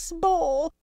glass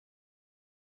ball.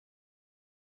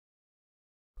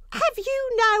 Have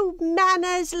you no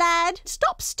manners, lad?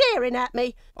 Stop staring at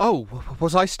me. Oh,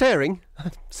 was I staring?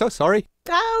 So sorry.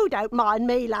 Oh, don't mind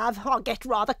me, love. I get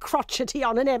rather crotchety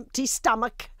on an empty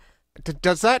stomach.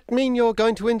 Does that mean you're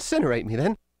going to incinerate me,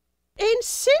 then?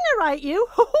 Incinerate you?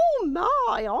 Oh,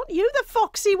 my, aren't you the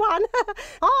foxy one?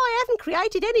 I haven't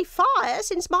created any fire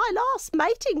since my last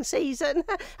mating season,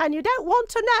 and you don't want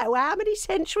to know how many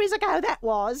centuries ago that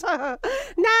was.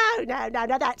 No,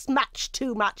 that's much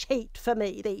too much heat for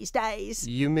me these days.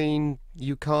 You mean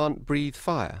you can't breathe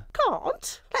fire?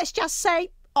 Can't? Let's just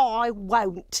say I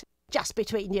won't. Just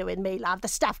between you and me, love, the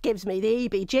stuff gives me the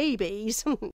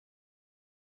heebie-jeebies.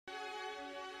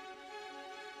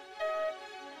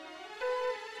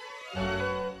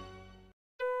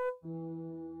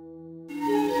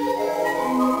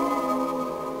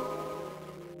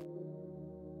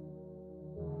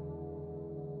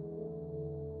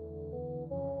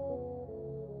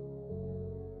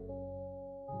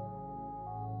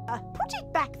 Put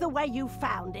it back the way you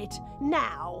found it,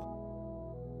 now.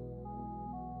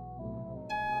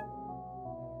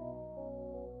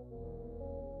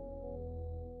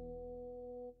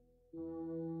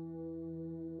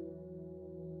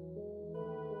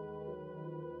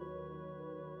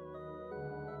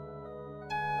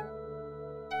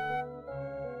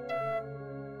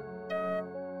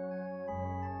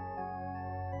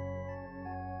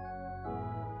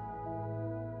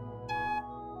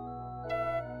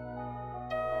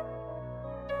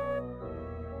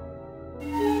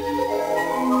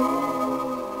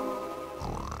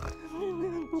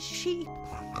 Sheep.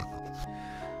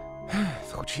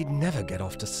 Thought she'd never get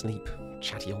off to sleep.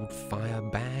 Chatty old fire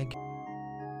bag.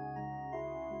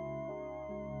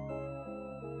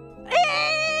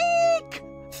 Eek!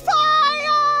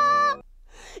 Fire!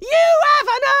 You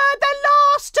haven't heard the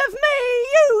last of me,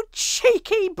 you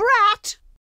cheeky brat!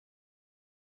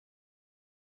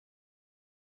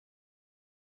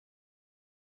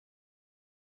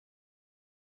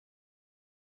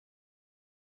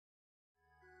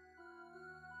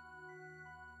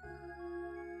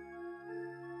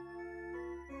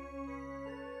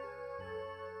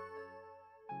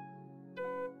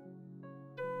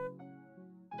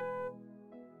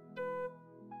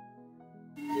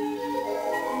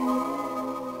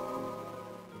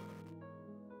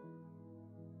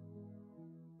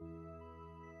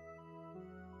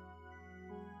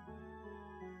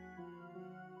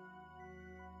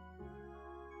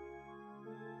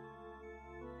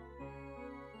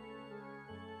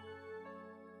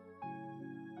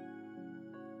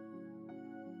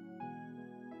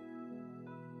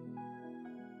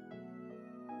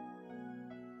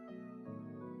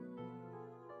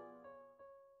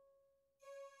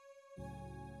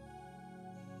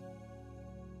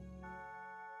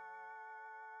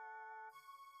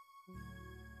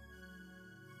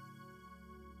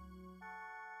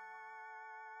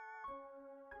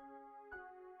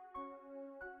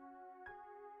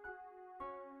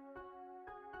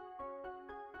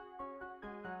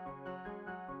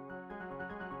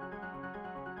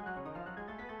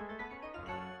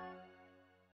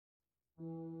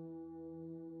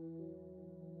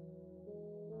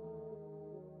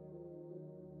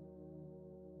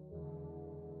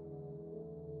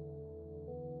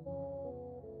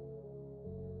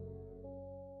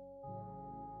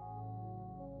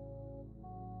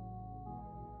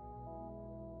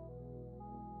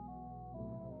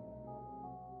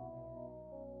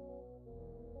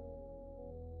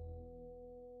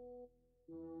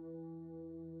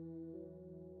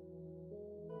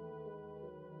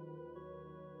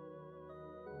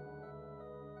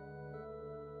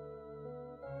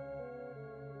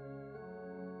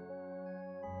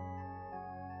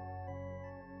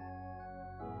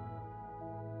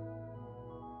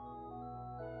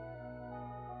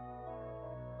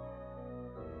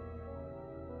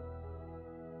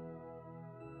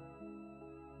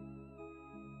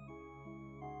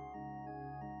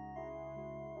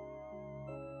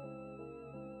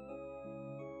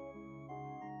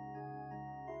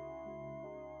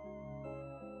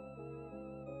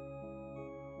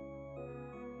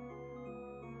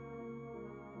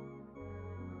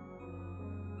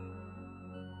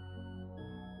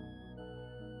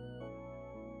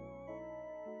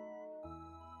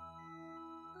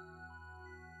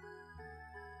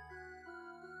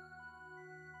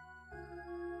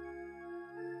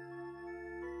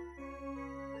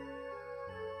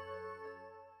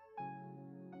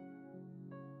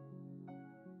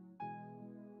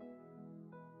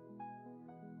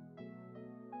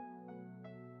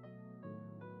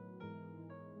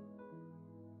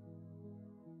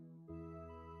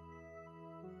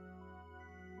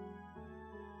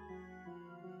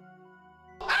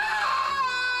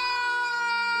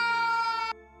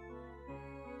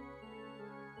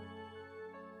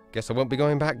 Guess I won't be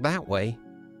going back that way.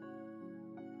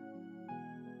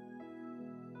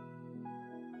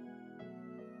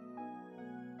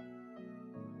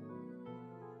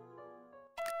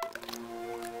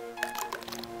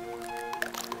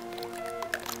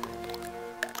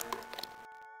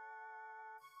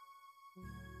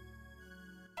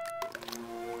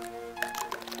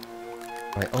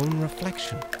 My own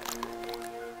reflection.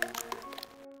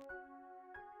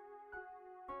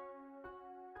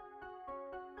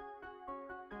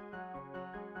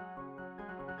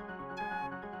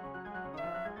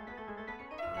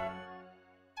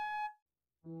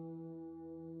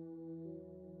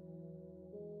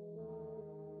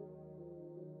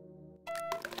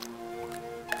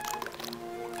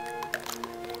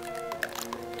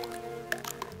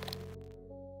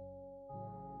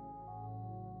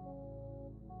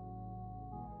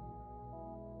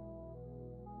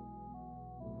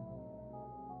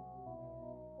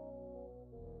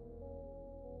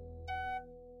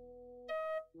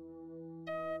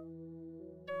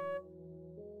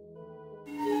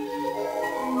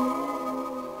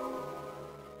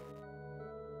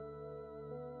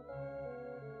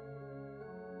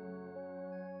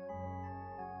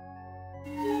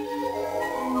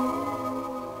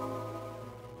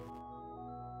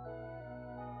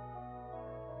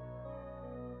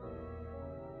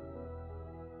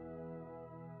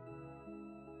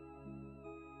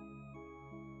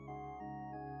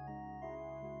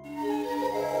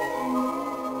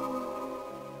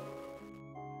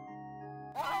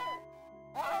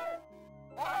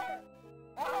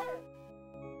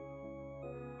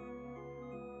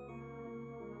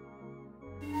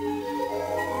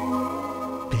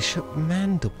 Bishop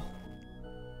Mandible.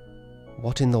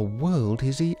 What in the world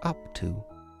is he up to?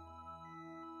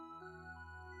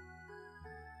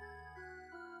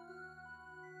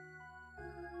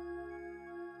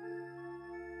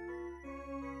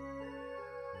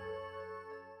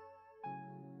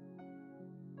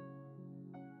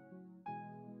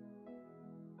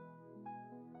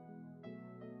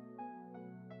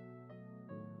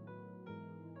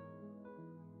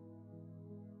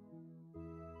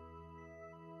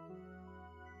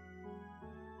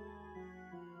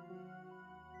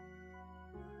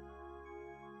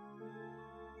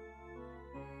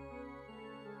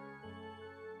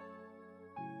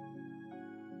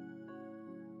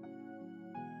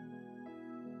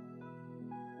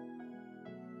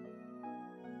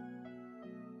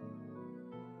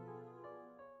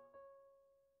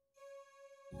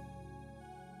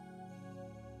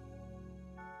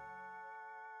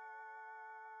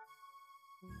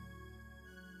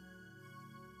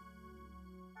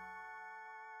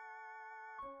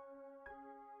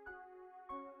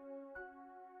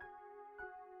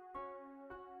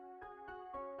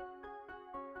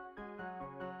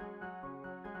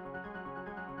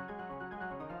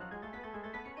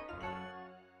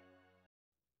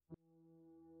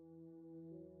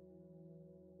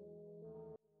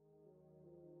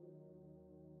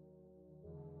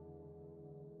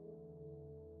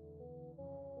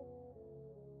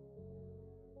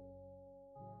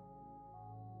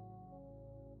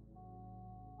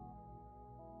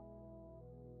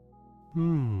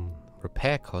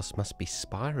 Repair costs must be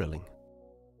spiraling.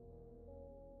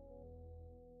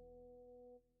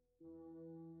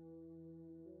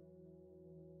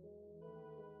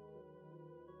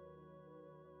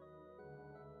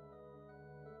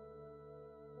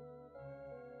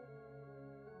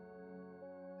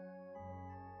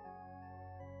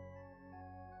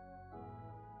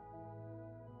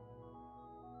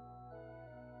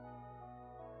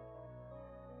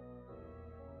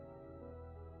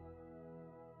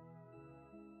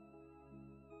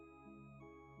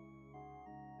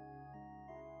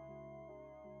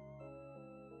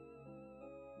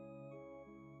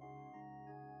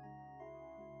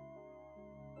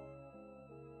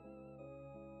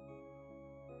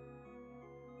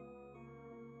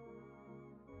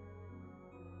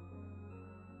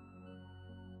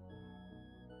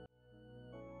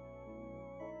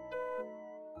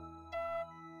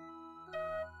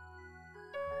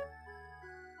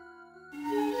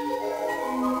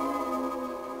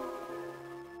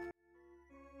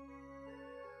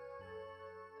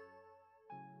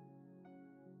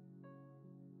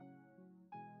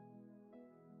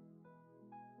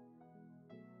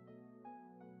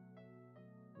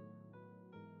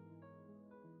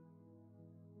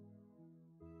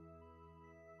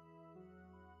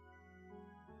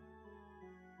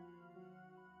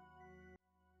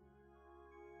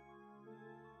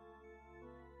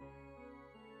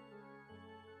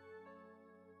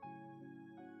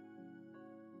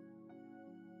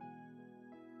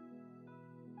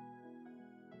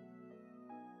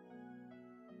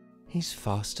 He's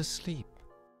fast asleep.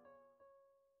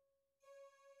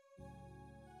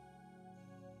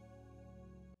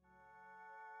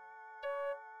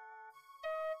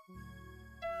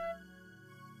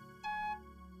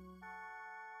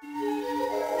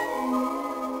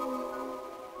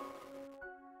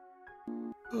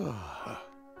 Oh.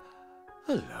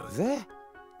 Hello there.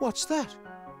 What's that?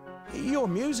 Your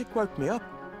music woke me up.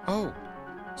 Oh,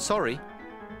 sorry.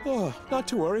 Oh, not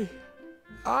to worry.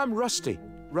 I'm Rusty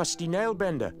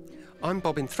Nailbender. I'm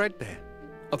Bobbin Threadbare,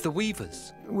 of the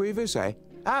Weavers. Weavers, eh?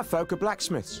 Our folk are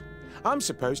blacksmiths. I'm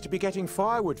supposed to be getting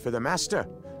firewood for the master,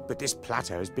 but this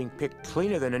platter has been picked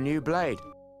cleaner than a new blade.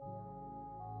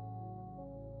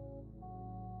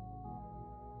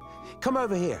 Come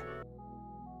over here.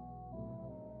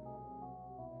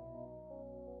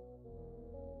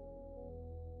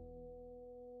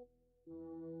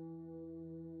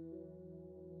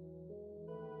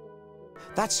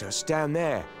 That's us down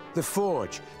there. The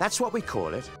forge. That's what we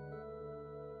call it.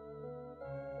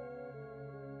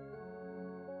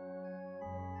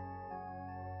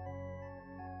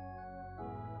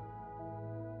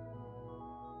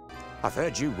 I've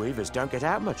heard you weavers don't get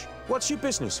out much. What's your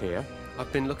business here?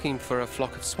 I've been looking for a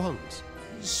flock of swans.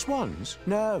 Swans?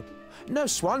 No. No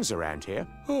swans around here.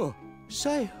 Oh,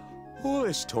 say, all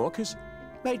this talk has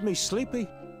made me sleepy.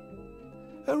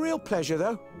 A real pleasure,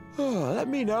 though. Oh, let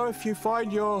me know if you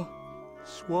find your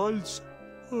swans.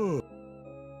 Oh.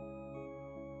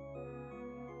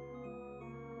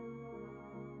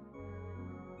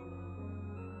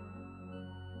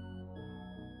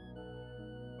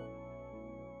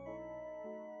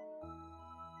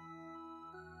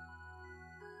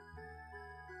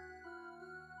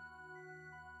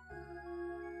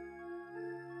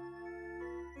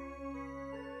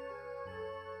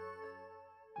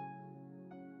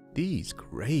 These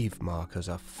grave markers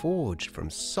are forged from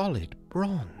solid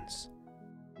bronze.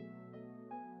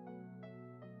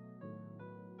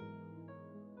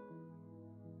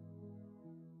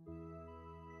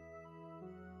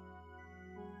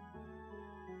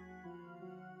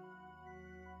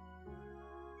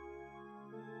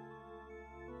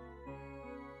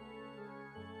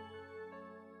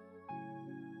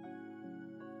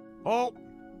 Oh,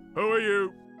 who are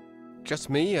you? Just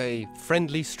me, a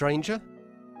friendly stranger.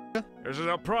 This is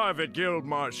a private guild,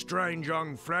 my strange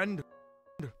young friend.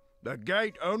 The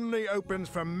gate only opens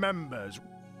for members.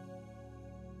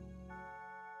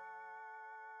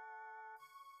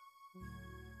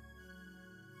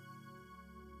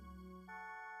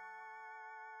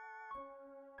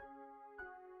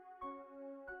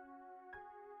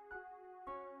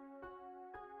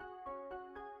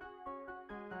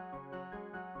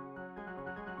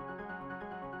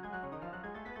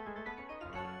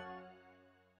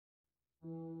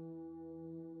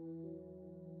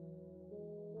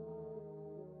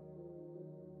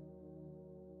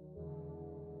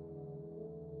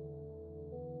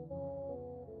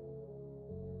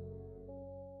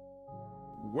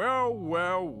 Well,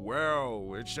 well,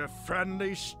 well, it's a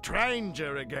friendly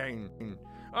stranger again.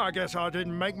 I guess I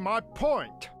didn't make my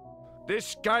point.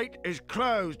 This gate is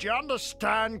closed, you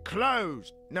understand?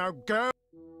 Closed. Now go.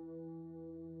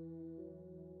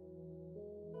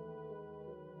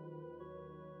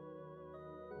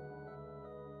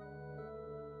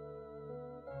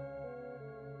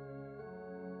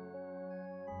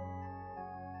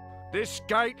 This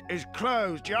gate is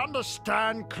closed, you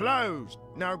understand? Closed.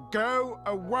 Now go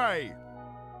away.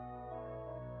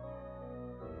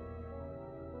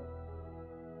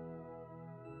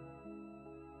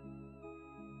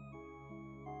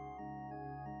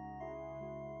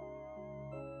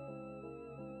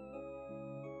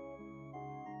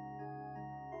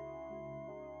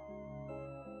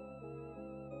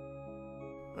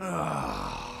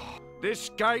 This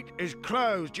gate is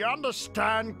closed, you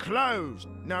understand? Closed.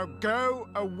 Now go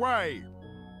away.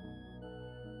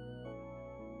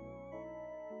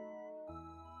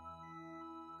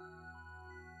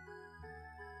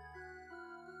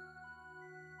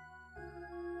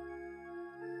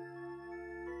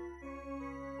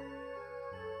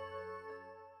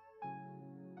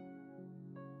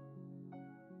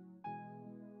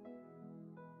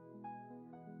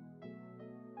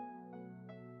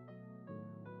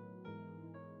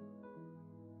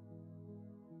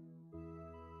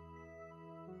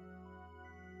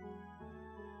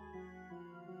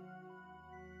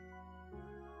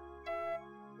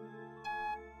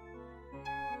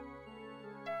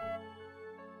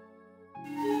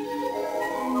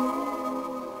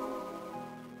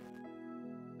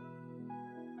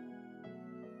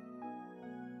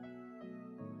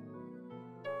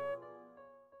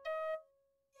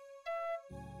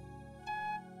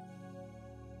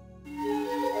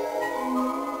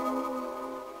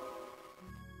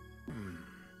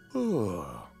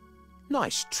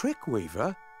 Nice trick,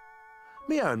 Weaver.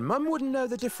 Me own mum wouldn't know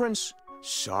the difference.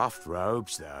 Soft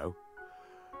robes, though.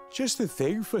 Just the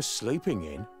thing for sleeping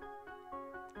in.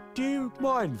 Do you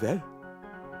mind, then?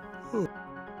 Oh.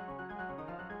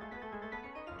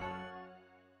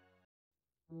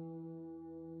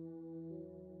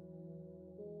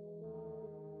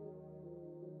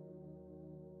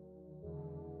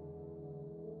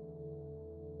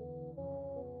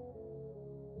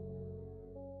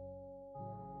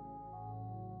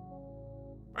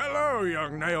 Hello,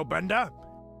 young nail-bender.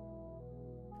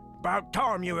 About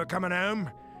time you were coming home.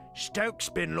 Stoke's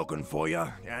been looking for you,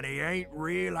 and he ain't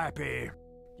real happy.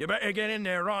 You better get in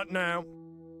there right now.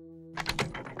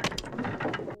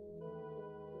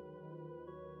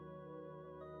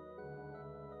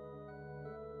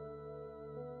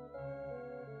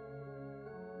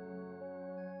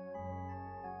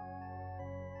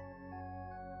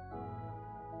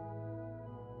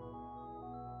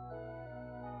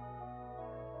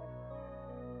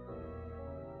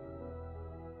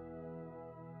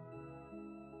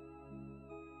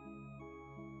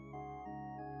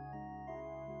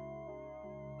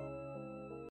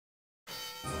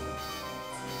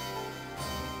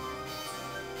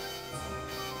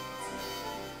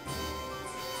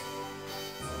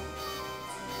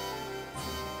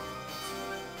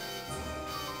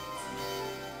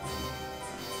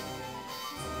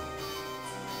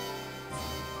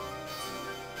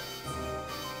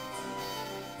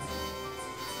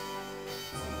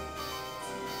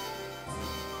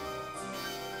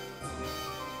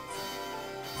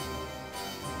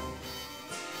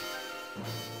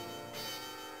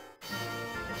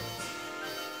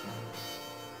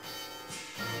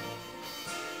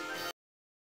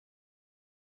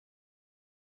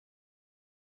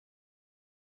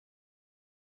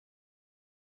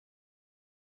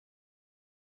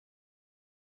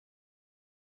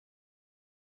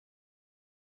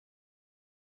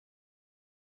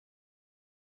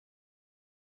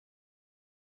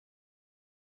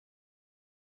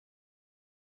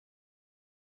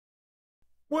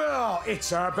 Well,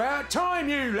 it's about time,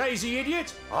 you lazy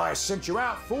idiot. I sent you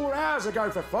out 4 hours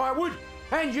ago for firewood,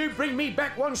 and you bring me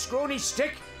back one scrawny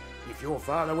stick. If your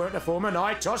father weren't a foreman,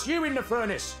 I'd toss you in the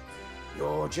furnace.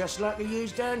 You're just like the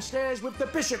you's downstairs with the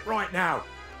bishop right now.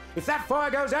 If that fire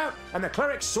goes out and the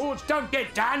cleric's swords don't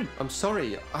get done... I'm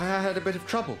sorry, I had a bit of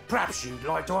trouble. Perhaps you'd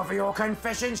like to offer your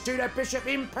confessions to the bishop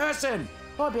in person.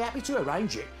 I'd be happy to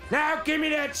arrange it. Now give me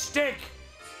that stick!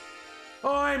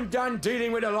 I'm done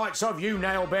dealing with the likes of you,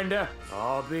 Nailbender.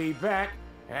 I'll be back,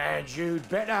 and you'd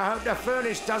better hope the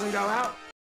furnace doesn't go out.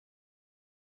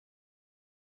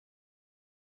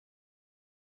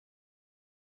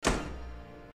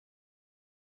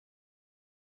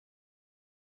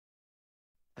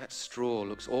 That straw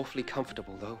looks awfully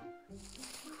comfortable, though.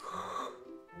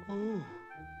 Oh,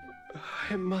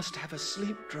 it must have a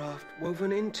sleep draft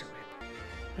woven into it.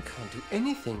 I can't do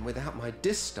anything without my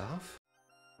distaff.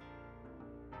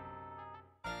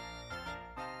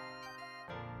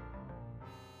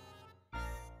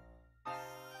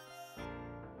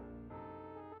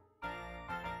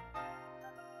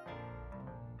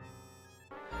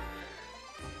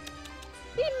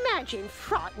 Imagine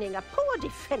frightening a poor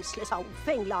defenceless old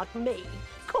thing like me,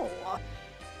 Cor.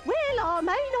 Well, I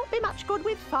may not be much good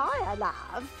with fire,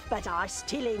 love, but I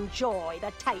still enjoy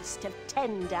the taste of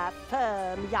tender,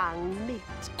 firm young meat.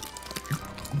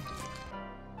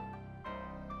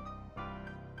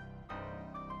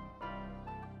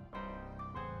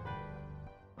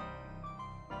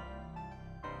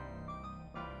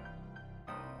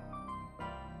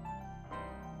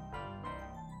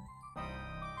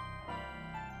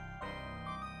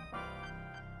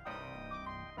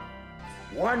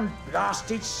 One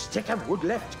blasted stick of wood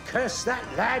left, curse that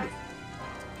lad!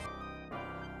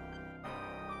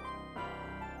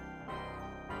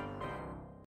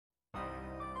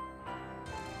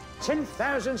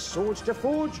 10,000 swords to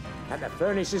forge, and the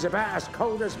furnace is about as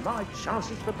cold as my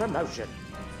chances for promotion.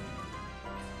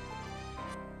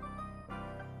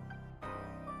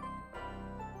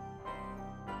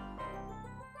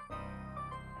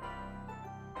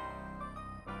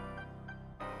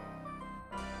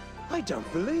 I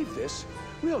don't believe this.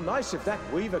 Real nice of that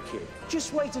Weaver kid.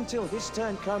 Just wait until his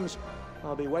turn comes.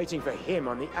 I'll be waiting for him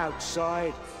on the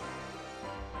outside.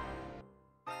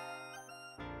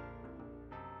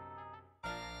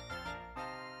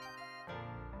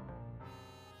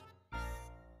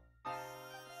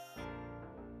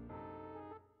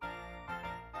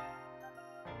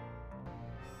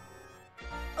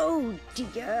 Oh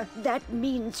dear, that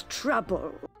means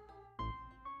trouble.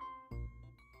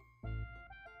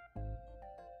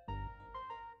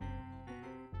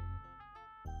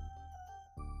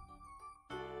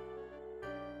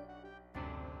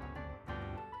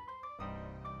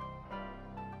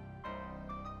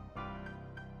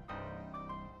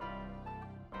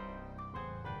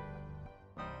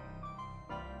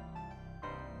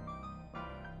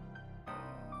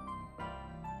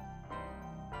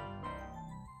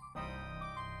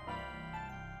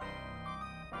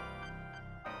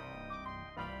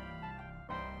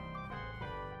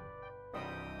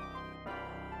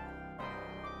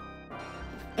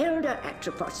 Elder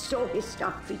Atropos saw his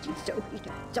star treaty, so he'd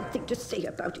have something to say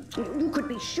about it. You could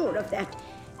be sure of that.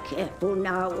 Careful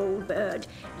now, old bird.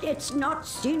 Let's not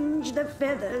singe the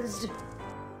feathers.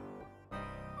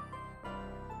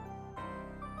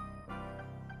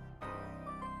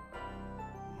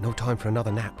 No time for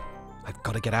another nap. I've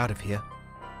got to get out of here.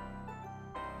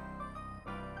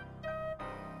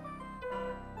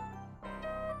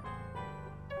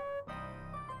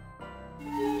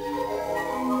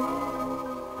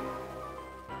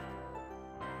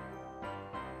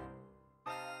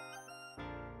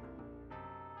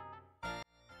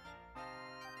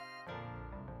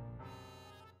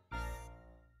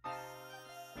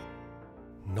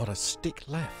 Not a stick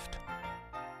left.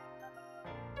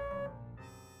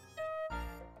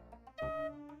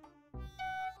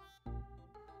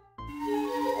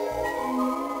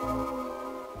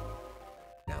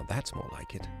 Now that's more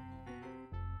like it.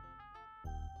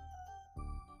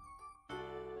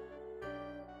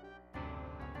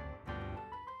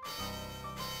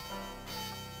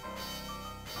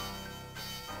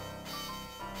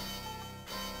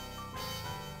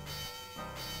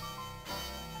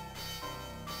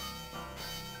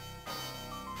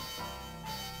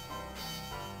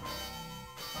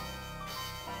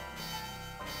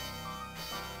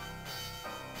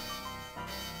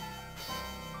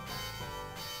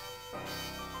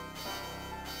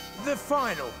 The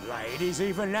final blade is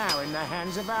even now in the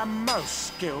hands of our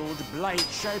most skilled blade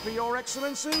shaper, Your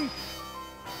Excellency.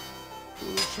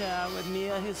 You share with me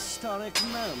a historic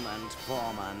moment,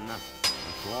 Foreman. The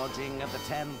forging of the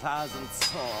 10,000th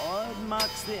sword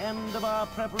marks the end of our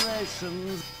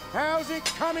preparations. How's it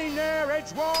coming there,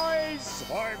 Edgewise?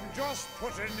 I'm just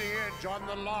putting the edge on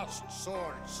the last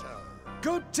sword, sir.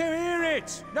 Good to hear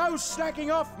it. No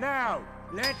slacking off now.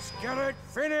 Let's get it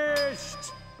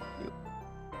finished.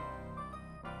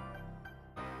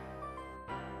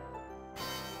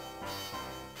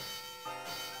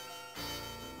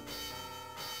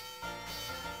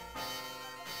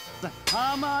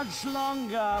 How much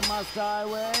longer must I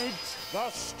wait? The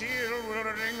steel will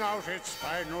ring out its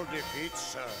final defeat,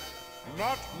 sir.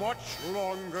 Not much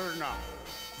longer now.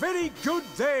 Very good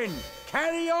then.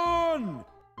 Carry on.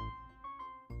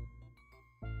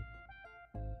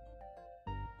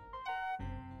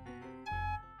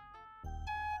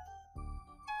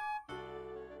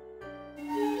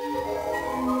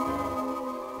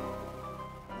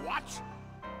 What?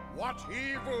 What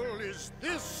evil is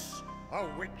this? A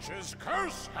witch's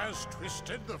curse has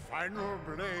twisted the final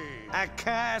blade. A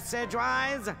curse,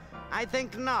 Edgewise? I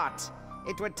think not.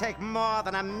 It would take more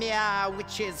than a mere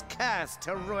witch's curse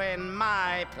to ruin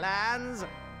my plans.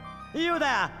 You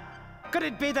there! Could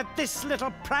it be that this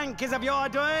little prank is of your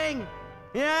doing?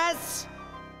 Yes?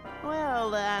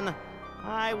 Well then,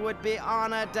 I would be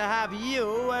honored to have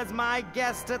you as my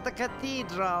guest at the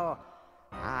cathedral.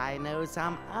 I know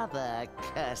some other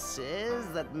curses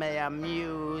that may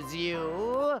amuse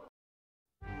you.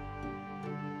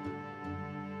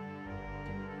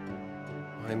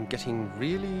 I'm getting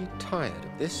really tired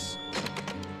of this.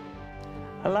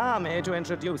 Allow me to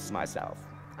introduce myself.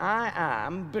 I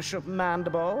am Bishop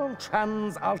Mandible,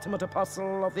 trans-ultimate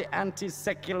apostle of the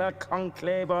anti-secular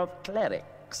conclave of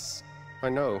clerics. I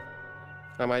know.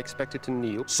 Am I expected to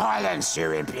kneel? Silence,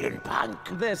 you impudent punk.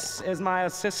 This is my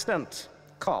assistant,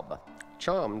 Cobb.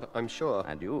 Charmed, I'm sure.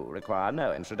 And you require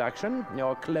no introduction.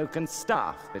 Your cloak and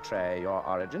staff betray your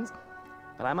origins.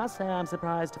 But I must say I'm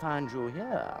surprised to find you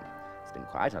here. It's been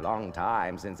quite a long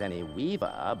time since any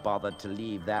weaver bothered to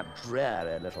leave that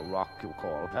dreary little rock you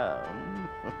call home.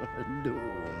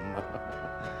 Loom.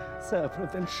 So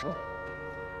provincial.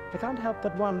 I can't help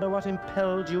but wonder what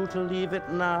impelled you to leave it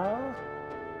now.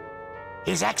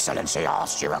 His Excellency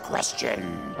asked you a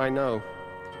question. I know.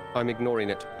 I'm ignoring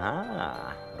it.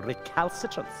 Ah,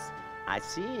 recalcitrance. I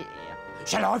see.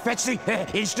 Shall I fetch the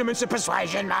instruments of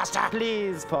persuasion, Master?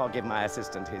 Please forgive my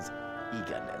assistant his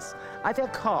eagerness. I fear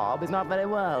Cobb is not very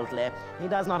worldly. He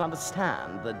does not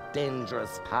understand the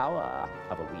dangerous power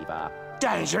of a weaver.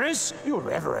 Dangerous? Your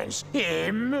Reverence,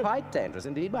 him? Quite dangerous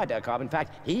indeed, my dear Cobb. In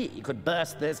fact, he could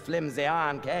burst this flimsy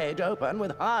iron cage open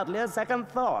with hardly a second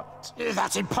thought.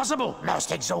 That's impossible,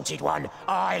 most exalted one.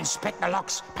 I inspect the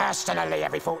locks personally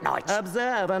every fortnight.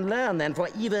 Observe and learn then, for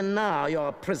even now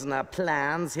your prisoner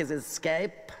plans his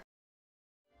escape.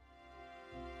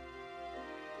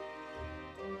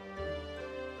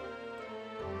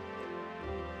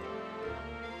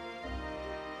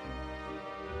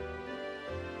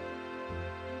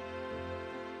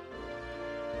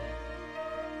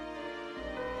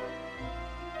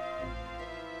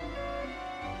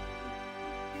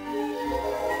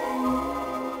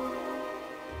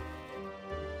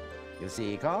 You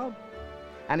see, Cobb.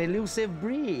 An elusive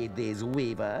breed, these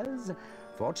weavers.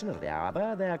 Fortunately,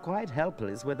 however, they're quite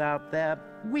helpless without their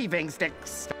weaving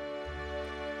sticks.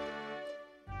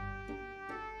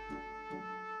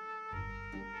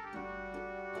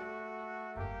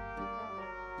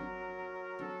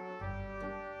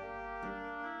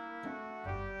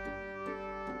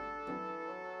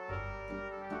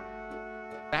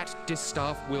 That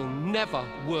distaff will never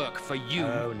work for you.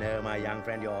 Oh, no, my young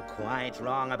friend, you're quite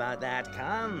wrong about that.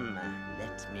 Come,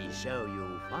 let me show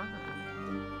you why.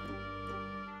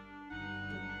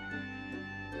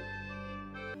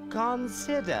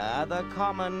 Consider the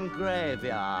common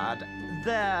graveyard.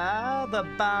 There, the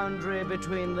boundary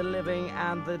between the living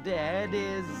and the dead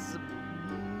is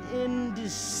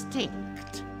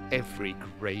indistinct. Every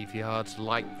graveyard's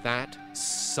like that,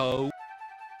 so...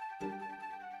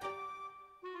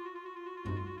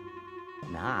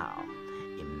 Now,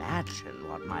 imagine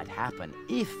what might happen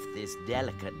if this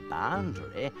delicate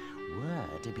boundary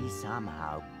were to be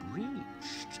somehow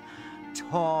breached.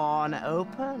 Torn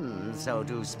open, so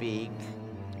to speak.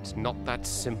 It's not that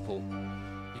simple.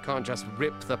 You can't just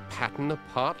rip the pattern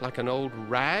apart like an old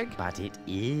rag. But it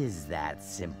is that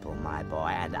simple, my boy,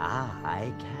 and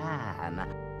I can.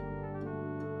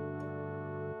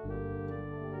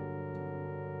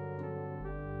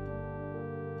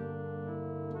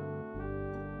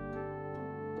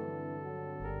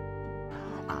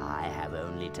 I have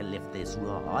only to lift this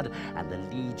rod, and the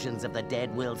legions of the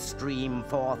dead will stream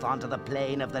forth onto the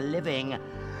plane of the living.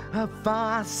 A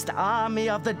vast army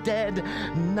of the dead,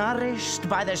 nourished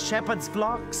by the shepherd's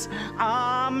flocks,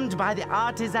 armed by the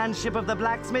artisanship of the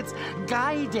blacksmiths,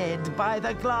 guided by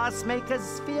the glassmaker's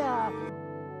sphere.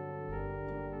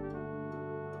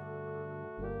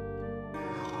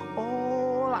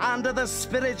 All under the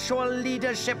spiritual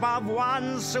leadership of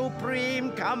one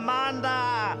supreme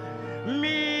commander,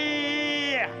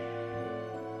 me!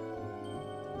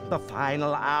 The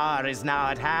final hour is now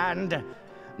at hand.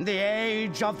 The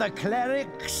age of the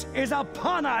clerics is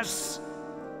upon us.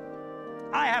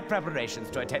 I have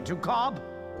preparations to attend to, Cobb.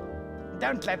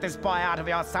 Don't let this boy out of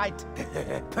your sight.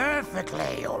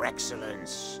 Perfectly, Your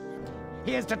Excellence.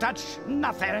 He is to touch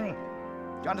nothing.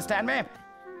 Do you understand me?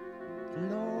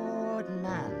 Lord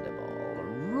Mandible,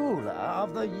 ruler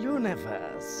of the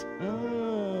universe.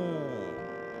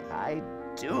 I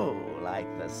do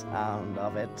like the sound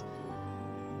of it.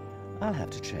 I'll have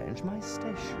to change my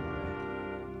stationery.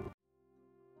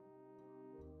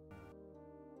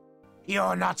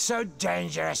 You're not so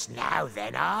dangerous now,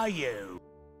 then, are you?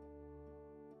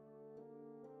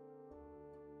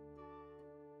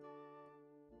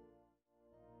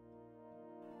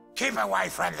 Keep away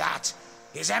from that!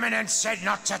 His Eminence said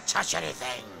not to touch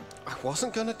anything! I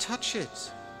wasn't gonna touch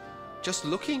it. Just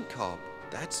looking, Cobb,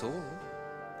 that's all.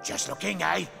 Just looking,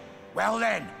 eh? Well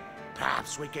then,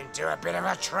 perhaps we can do a bit of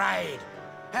a trade.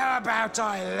 How about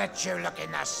I let you look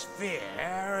in the sphere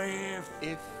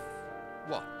If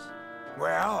what?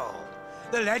 Well,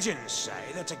 the legends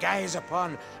say that to gaze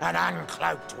upon an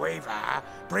uncloaked weaver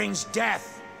brings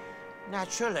death.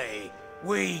 Naturally,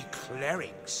 we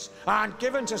clerics aren't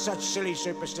given to such silly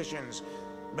superstitions,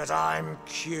 but I'm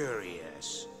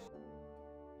curious.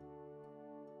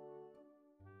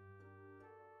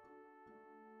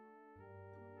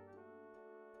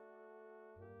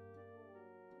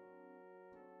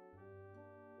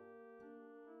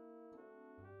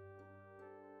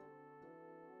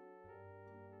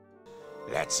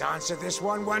 Let's answer this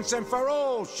one once and for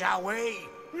all, shall we?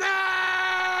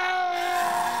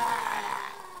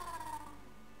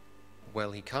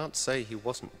 Well, he can't say he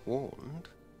wasn't warned.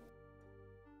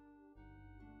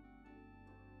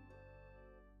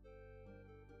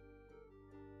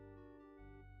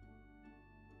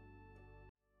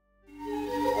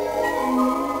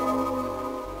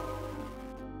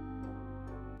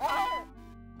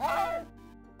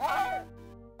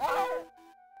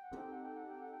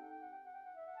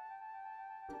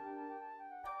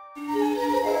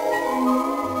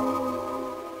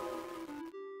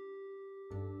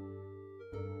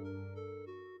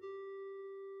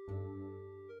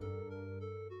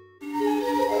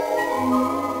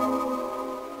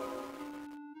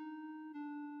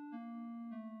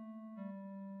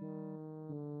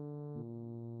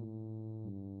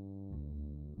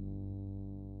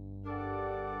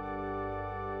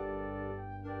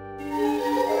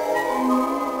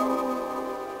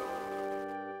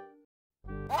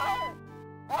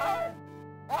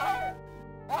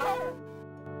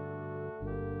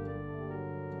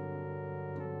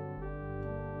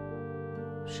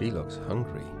 She looks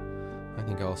hungry. I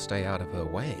think I'll stay out of her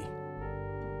way.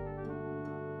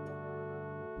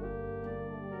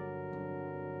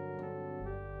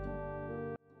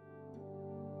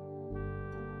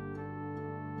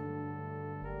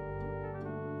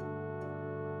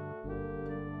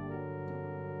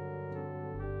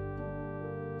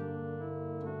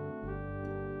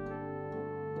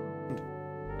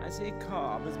 see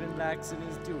Cobb has been lax in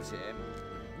his duty.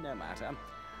 No matter.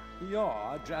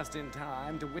 You're just in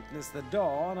time to witness the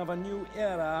dawn of a new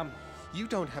era. You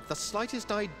don't have the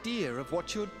slightest idea of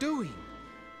what you're doing.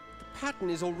 The pattern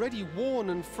is already worn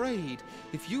and frayed.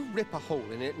 If you rip a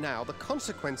hole in it now, the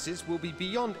consequences will be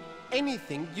beyond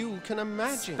anything you can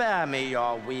imagine. Spare me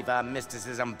your weaver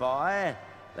mysticism, boy.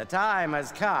 The time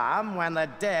has come when the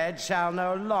dead shall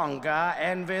no longer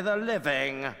envy the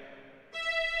living.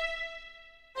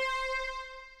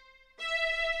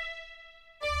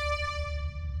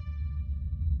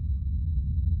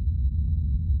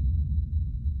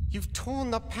 You've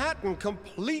torn the pattern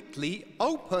completely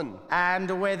open.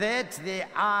 And with it, the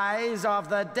eyes of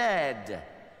the dead.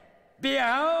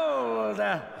 Behold!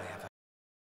 I have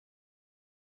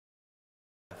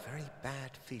a very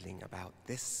bad feeling about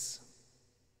this.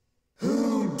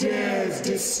 Who dares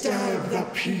disturb the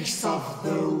peace of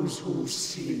those who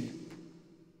sleep?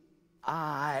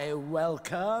 I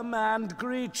welcome and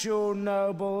greet you,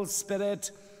 noble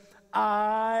spirit.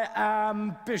 I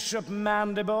am Bishop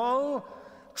Mandible,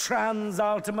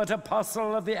 Transultimate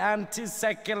Apostle of the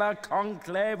Anti-Secular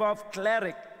Conclave of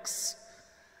Clerics.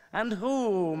 And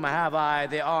whom have I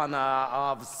the honor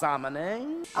of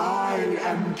summoning? I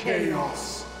am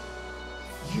Chaos.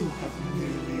 You have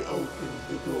merely opened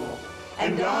the door,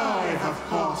 and I have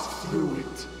passed through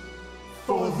it.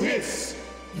 For this,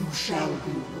 you shall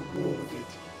be rewarded.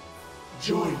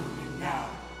 Join me now,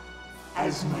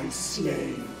 as my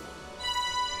slave.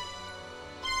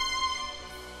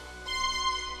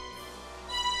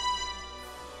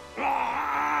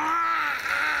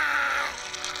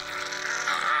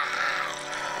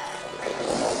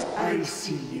 I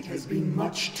see it has been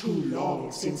much too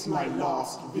long since my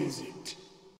last visit.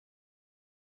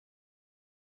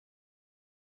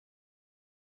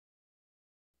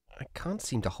 I can't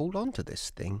seem to hold on to this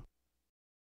thing.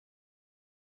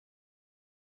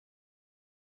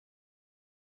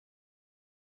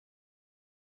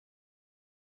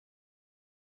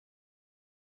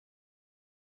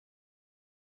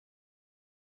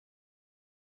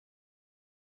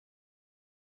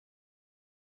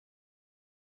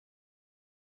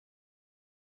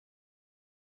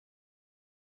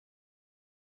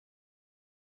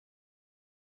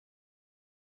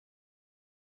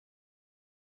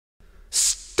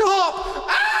 Stop!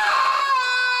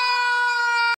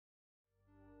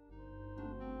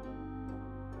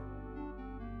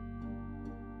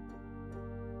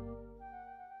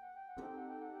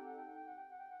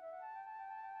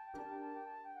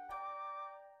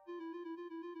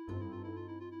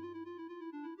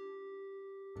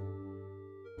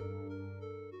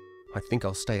 I think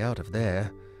I'll stay out of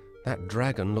there. That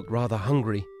dragon looked rather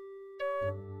hungry.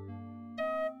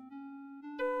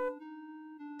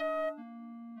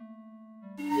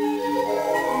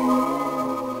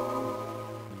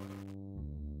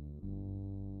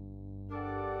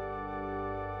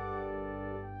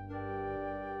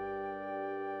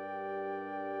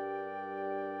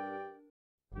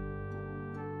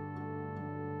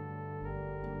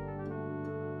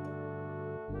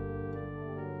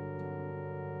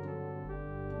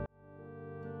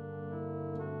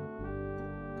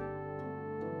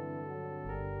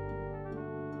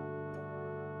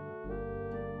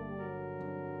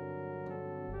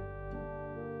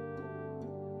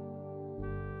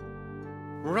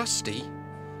 Rusty?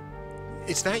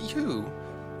 Is that you?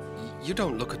 You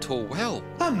don't look at all well.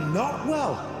 I'm not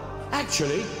well.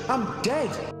 Actually, I'm dead.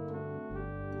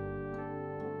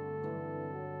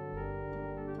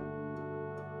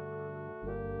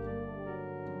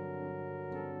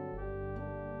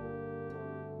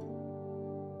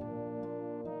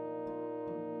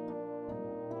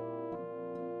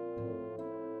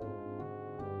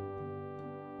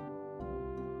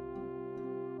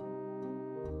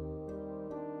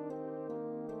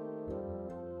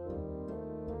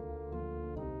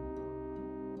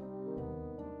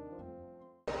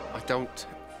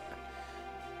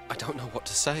 I don't know what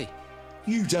to say.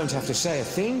 You don't have to say a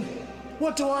thing.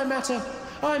 What do I matter?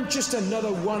 I'm just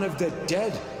another one of the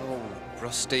dead. Oh,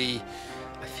 Rusty,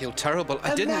 I feel terrible.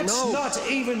 I didn't know. And that's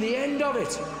not even the end of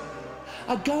it.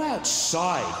 I go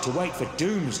outside to wait for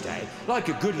doomsday, like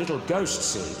a good little ghost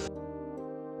seed.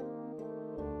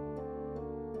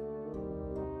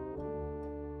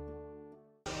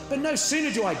 But no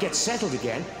sooner do I get settled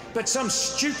again, but some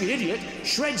stupid idiot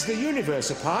shreds the universe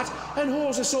apart and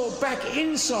hauls us all back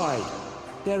inside.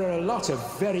 There are a lot of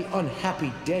very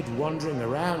unhappy dead wandering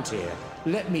around here,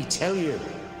 let me tell you.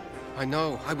 I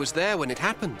know. I was there when it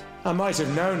happened. I might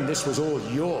have known this was all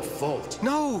your fault.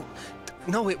 No,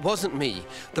 it wasn't me.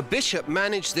 The bishop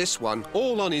managed this one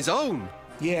all on his own.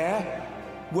 Yeah?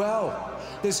 Well,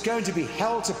 there's going to be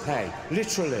hell to pay,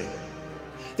 literally.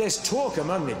 There's talk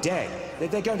among the dead that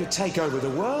they're going to take over the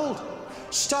world,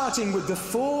 starting with the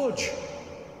Forge.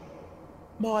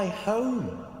 My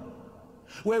home,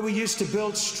 where we used to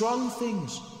build strong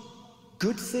things,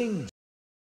 good things.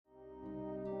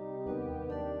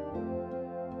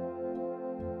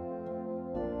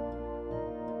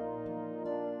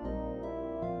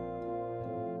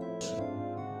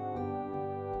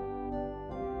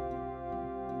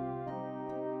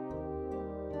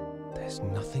 There's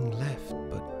nothing left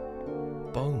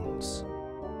but bones.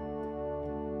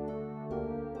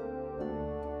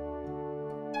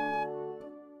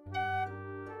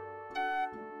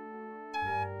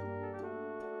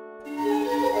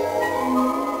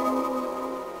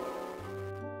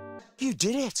 You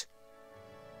did it!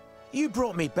 You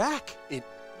brought me back! It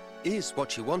is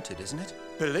what you wanted, isn't it?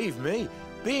 Believe me,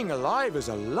 being alive is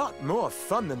a lot more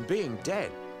fun than being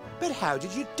dead. But how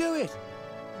did you do it?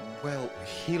 Well,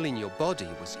 healing your body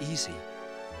was easy.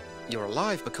 You're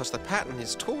alive because the pattern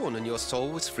is torn and your soul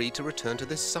was free to return to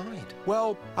this side.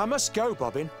 Well, I must go,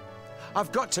 Bobbin.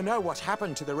 I've got to know what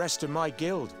happened to the rest of my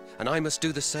guild. And I must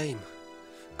do the same.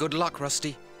 Good luck,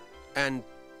 Rusty. And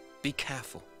be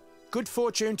careful. Good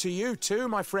fortune to you too,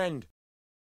 my friend.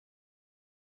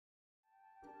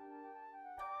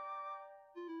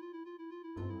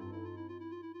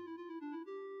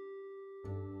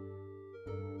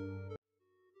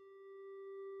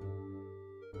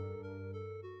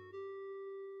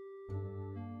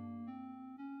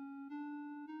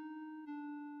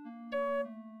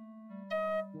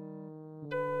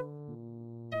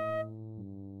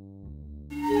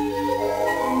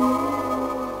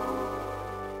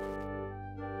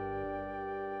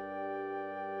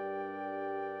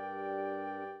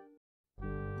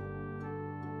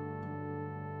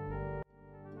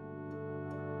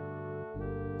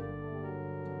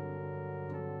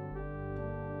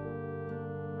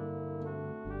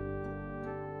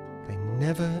 They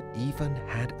never even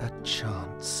had a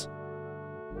chance.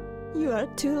 You are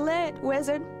too late,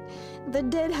 wizard. The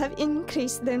dead have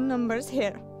increased their numbers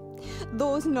here.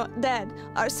 Those not dead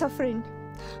are suffering,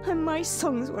 and my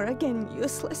songs were again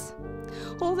useless.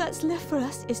 All that's left for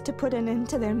us is to put an end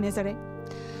to their misery.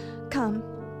 Come,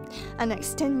 and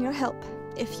extend your help,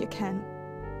 if you can.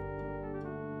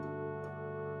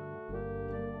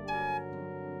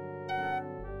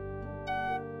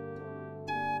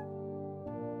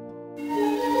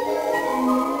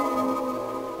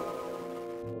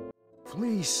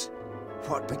 Please,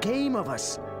 what became of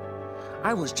us?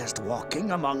 I was just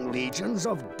walking among legions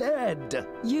of dead.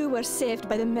 You were saved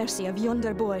by the mercy of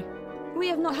yonder boy. We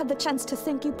have not had the chance to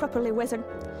thank you properly, wizard.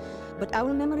 But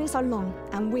our memories are long,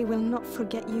 and we will not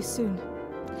forget you soon.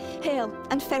 Hail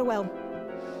and farewell.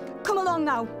 Come along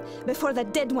now, before the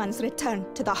dead ones return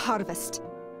to the harvest.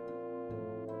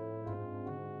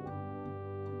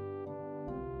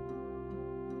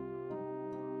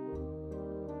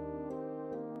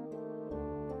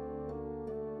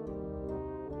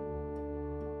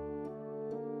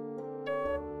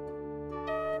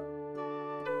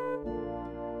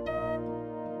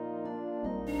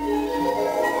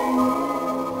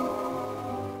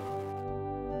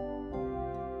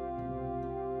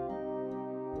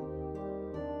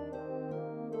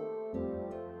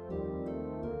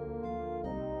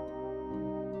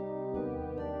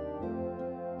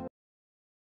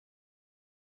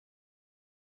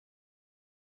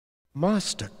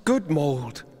 Master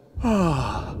Goodmold!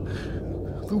 Ah,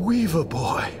 the Weaver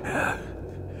boy.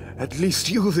 At least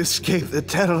you've escaped the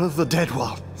terror of the dead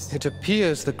ones. It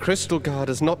appears the Crystal Guard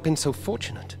has not been so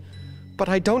fortunate. But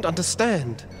I don't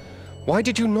understand. Why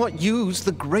did you not use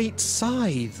the Great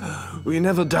Scythe? We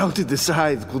never doubted the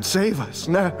scythe could save us.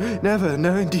 No, never,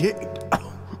 no indeed.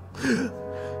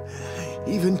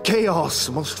 Even chaos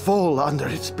must fall under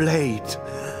its blade.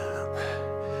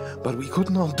 But we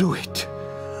could not do it.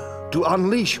 To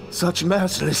unleash such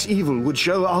merciless evil would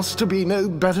show us to be no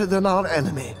better than our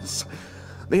enemies.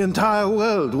 The entire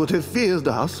world would have feared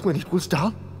us when it was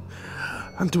done.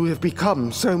 And to have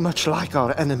become so much like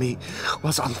our enemy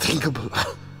was unthinkable.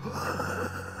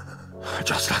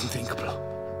 Just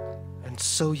unthinkable. And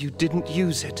so you didn't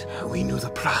use it? We knew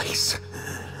the price.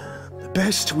 The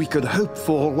best we could hope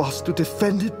for was to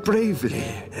defend it bravely.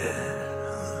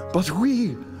 But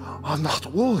we are not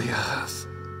warriors.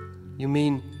 You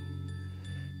mean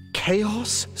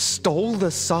chaos stole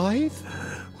the scythe?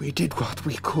 We did what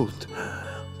we could,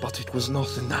 but it was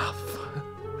not enough.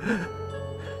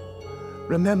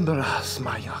 Remember us,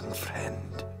 my young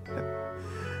friend.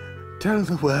 Tell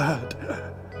the word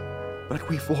that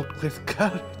we fought with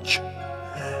courage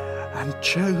and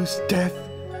chose death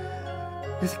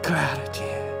with clarity.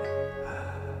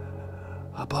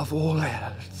 Above all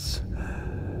else,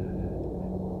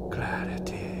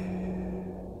 clarity.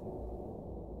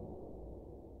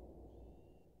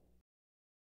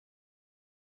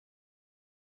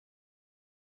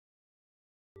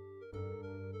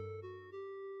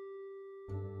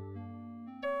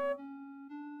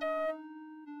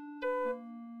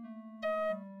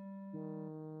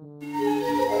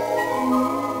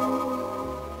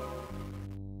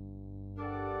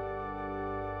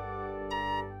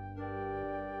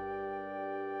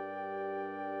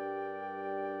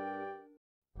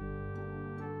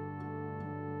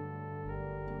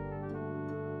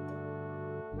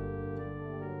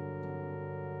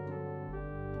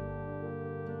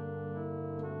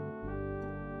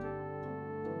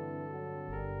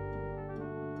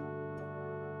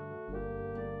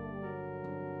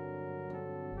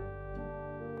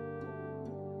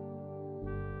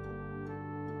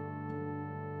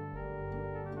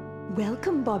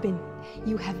 Welcome, Bobbin.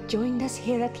 You have joined us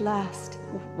here at last.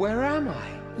 Where am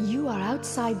I? You are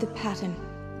outside the pattern,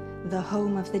 the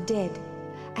home of the dead,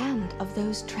 and of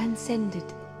those transcended.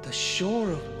 The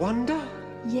Shore of Wonder?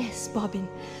 Yes, Bobbin,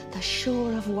 the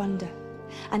Shore of Wonder.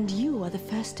 And you are the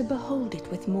first to behold it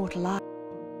with mortal eyes.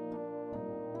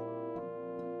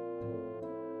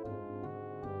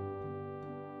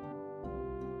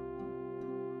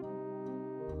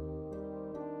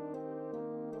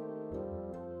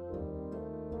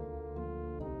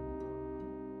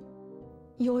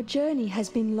 Your journey has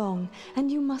been long,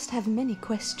 and you must have many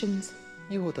questions.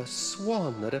 You're the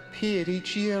swan that appeared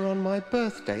each year on my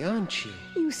birthday, aren't you?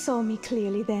 You saw me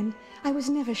clearly then. I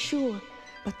was never sure,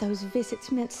 but those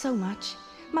visits meant so much.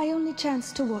 My only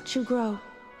chance to watch you grow.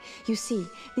 You see,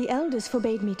 the elders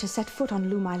forbade me to set foot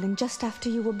on Loom Island just after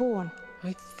you were born.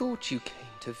 I thought you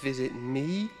came to visit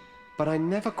me, but I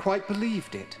never quite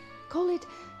believed it. Call it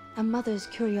a mother's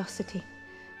curiosity.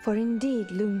 For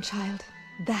indeed, Loom child,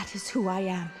 that is who I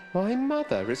am. My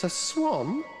mother is a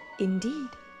swan? Indeed.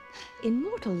 In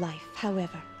mortal life,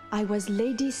 however, I was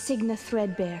Lady Signa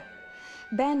Threadbare,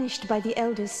 banished by the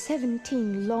elders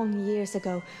 17 long years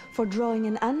ago for drawing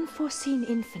an unforeseen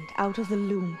infant out of the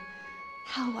loom.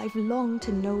 How I've longed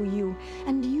to know you,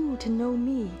 and you to know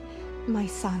me, my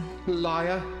son.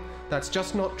 Liar. That's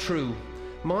just not true.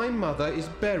 My mother is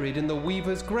buried in the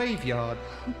weaver's graveyard.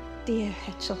 Dear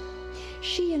Hetchel.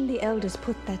 She and the elders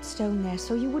put that stone there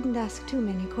so you wouldn't ask too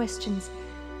many questions.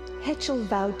 Hetchel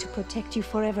vowed to protect you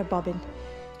forever, Bobbin.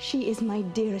 She is my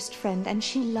dearest friend, and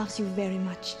she loves you very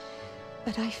much.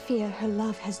 But I fear her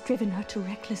love has driven her to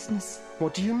recklessness.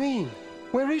 What do you mean?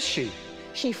 Where is she?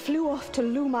 She flew off to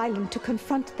Loom Island to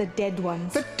confront the dead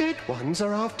ones. The dead ones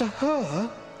are after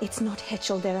her? It's not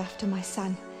Hetchel they're after, my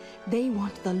son. They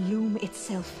want the loom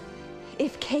itself.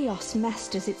 If Chaos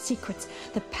masters its secrets,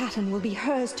 the pattern will be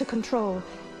hers to control.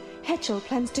 Hetchel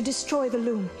plans to destroy the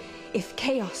loom, if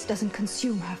Chaos doesn't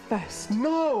consume her first.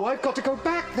 No, I've got to go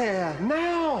back there,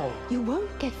 now! You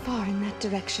won't get far in that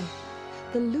direction.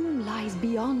 The loom lies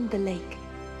beyond the lake.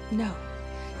 No,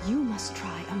 you must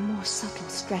try a more subtle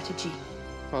strategy.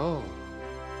 Oh.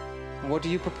 What do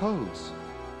you propose?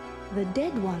 The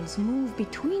dead ones move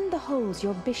between the holes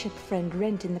your bishop friend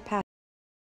rent in the pattern.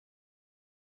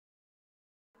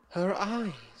 Her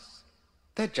eyes.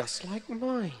 They're just like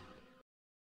mine.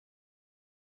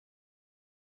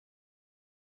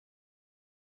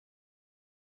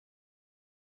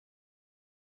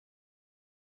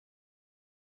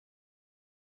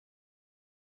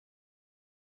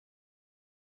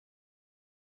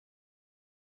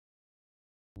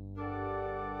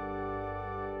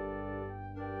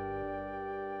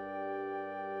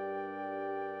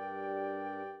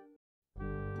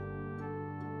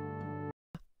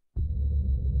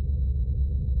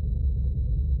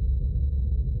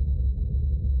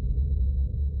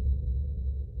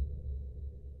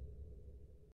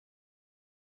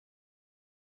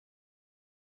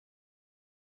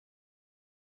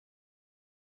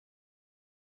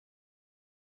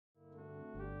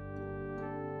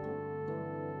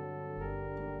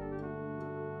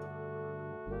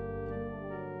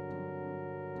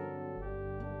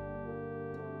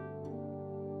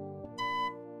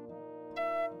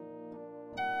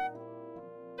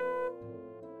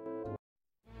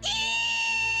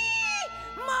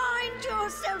 Mind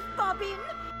yourself, Bobbin!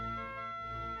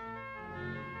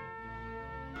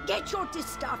 Get your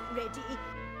distaff ready.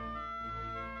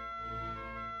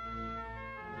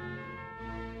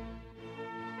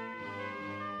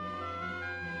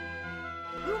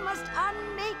 You must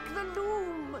unmake the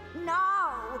loom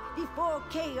now, before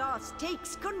Chaos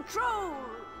takes control.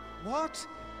 What?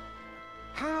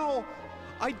 How?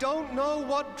 I don't know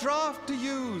what draft to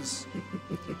use.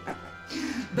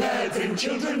 Birds and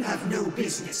children have no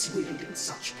business wielding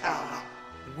such power.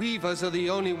 Weavers are the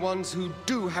only ones who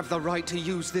do have the right to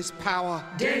use this power.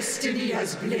 Destiny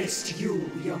has blessed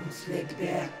you, young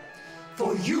threadbare.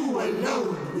 For you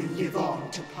alone will live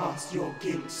on to pass your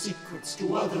guild's secrets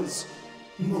to others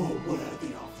more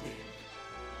worthy of them.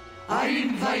 I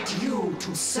invite you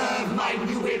to serve my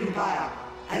new empire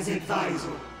as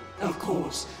advisor. Of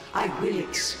course, I will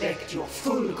expect your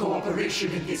full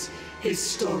cooperation in this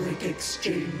historic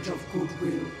exchange of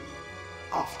goodwill.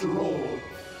 After all,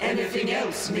 anything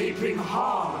else may bring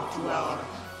harm to our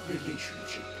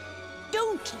relationship.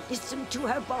 Don't listen to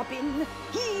her, Bobbin.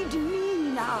 Heed me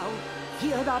now.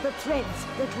 Here are the threads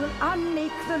that will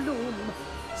unmake the loom.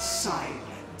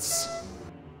 Silence.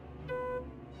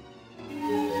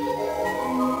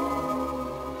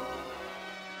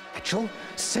 Mitchell,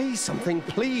 say something,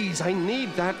 please. I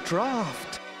need that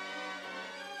draft.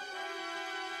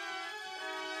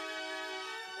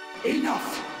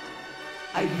 Enough!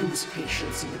 I lose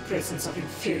patience in the presence of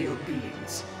inferior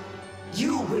beings.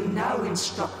 You will now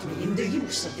instruct me in the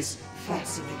use of this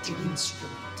fascinating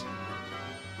instrument.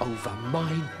 Over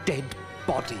my dead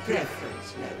body.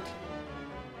 Preference, lad.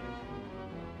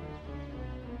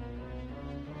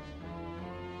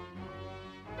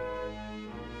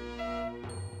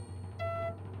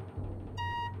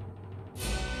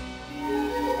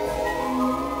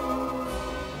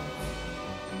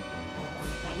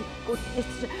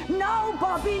 Goodness. Now,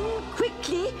 Bobbin,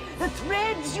 quickly! The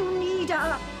threads you need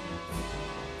are...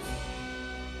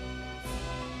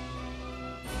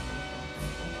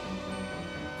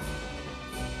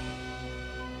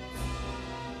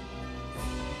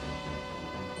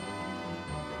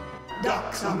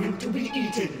 Ducks are meant to be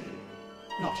eaten,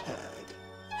 not heard.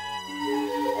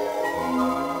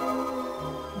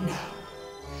 Now,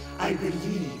 I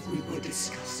believe we were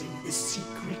discussing the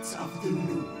secrets of the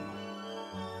Loom.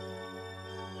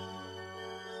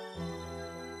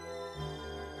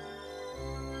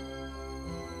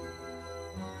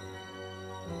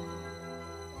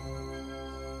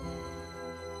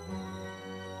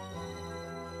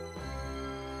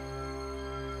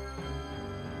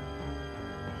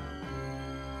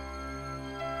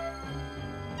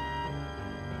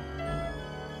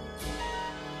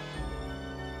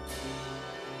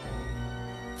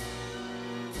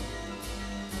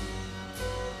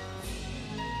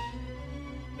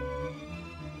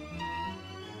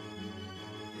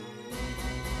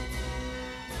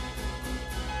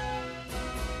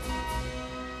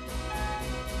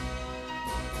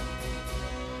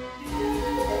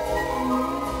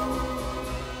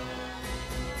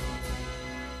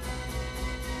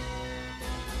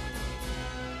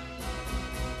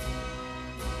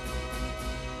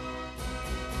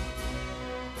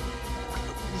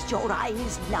 Your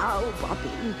eyes now,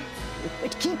 Bobbin.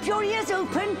 But keep your ears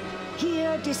open.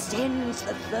 Here descends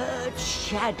the third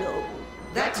shadow.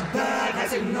 That bird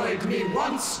has annoyed me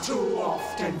once too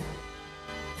often.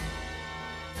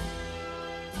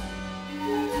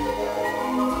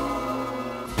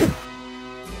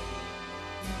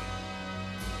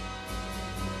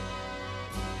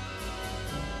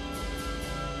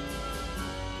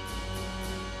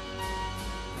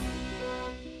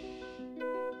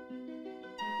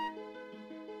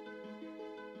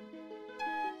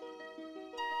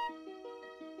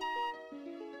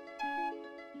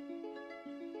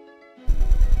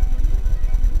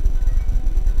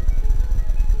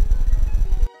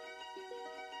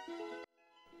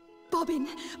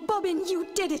 Bobbin, you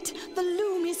did it! The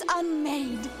loom is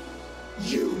unmade!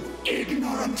 You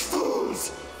ignorant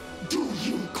fools! Do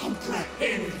you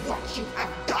comprehend what you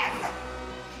have done?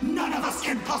 None of us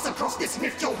can pass across this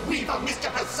rift your weaver,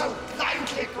 Mr. has so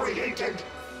blindly created!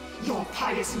 Your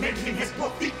pious meddling has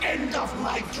brought the end of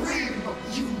my dream!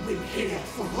 You will hear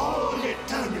for all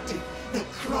eternity the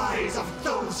cries of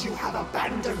those you have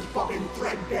abandoned, Bobbin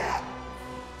Threadbare!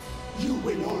 You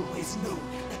will always know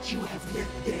that you have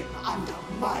left them under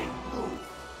my roof.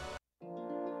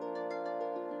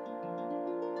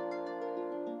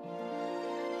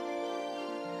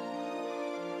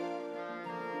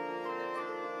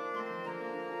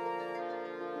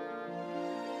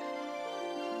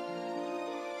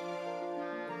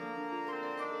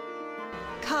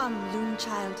 Come, Loom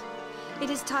Child. It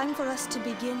is time for us to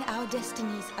begin our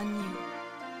destinies anew.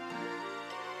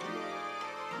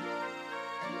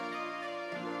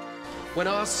 When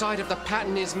our side of the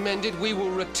pattern is mended, we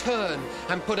will return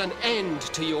and put an end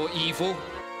to your evil.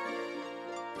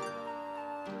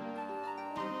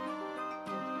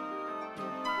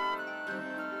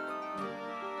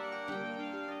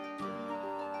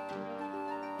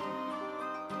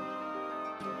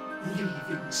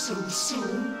 Leaving so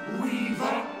soon, Weaver?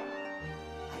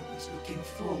 I was looking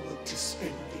forward to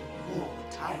spending more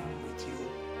time with you.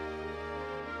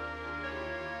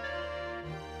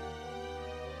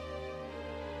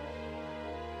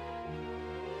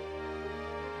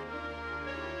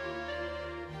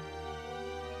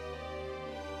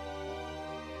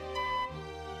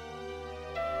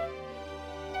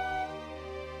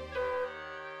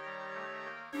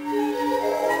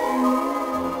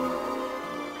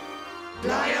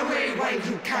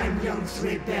 You can, young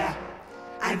threadbare,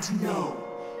 and know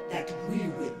that we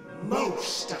will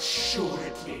most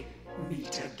assuredly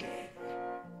meet again.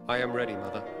 I am ready,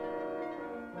 Mother.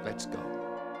 Let's go.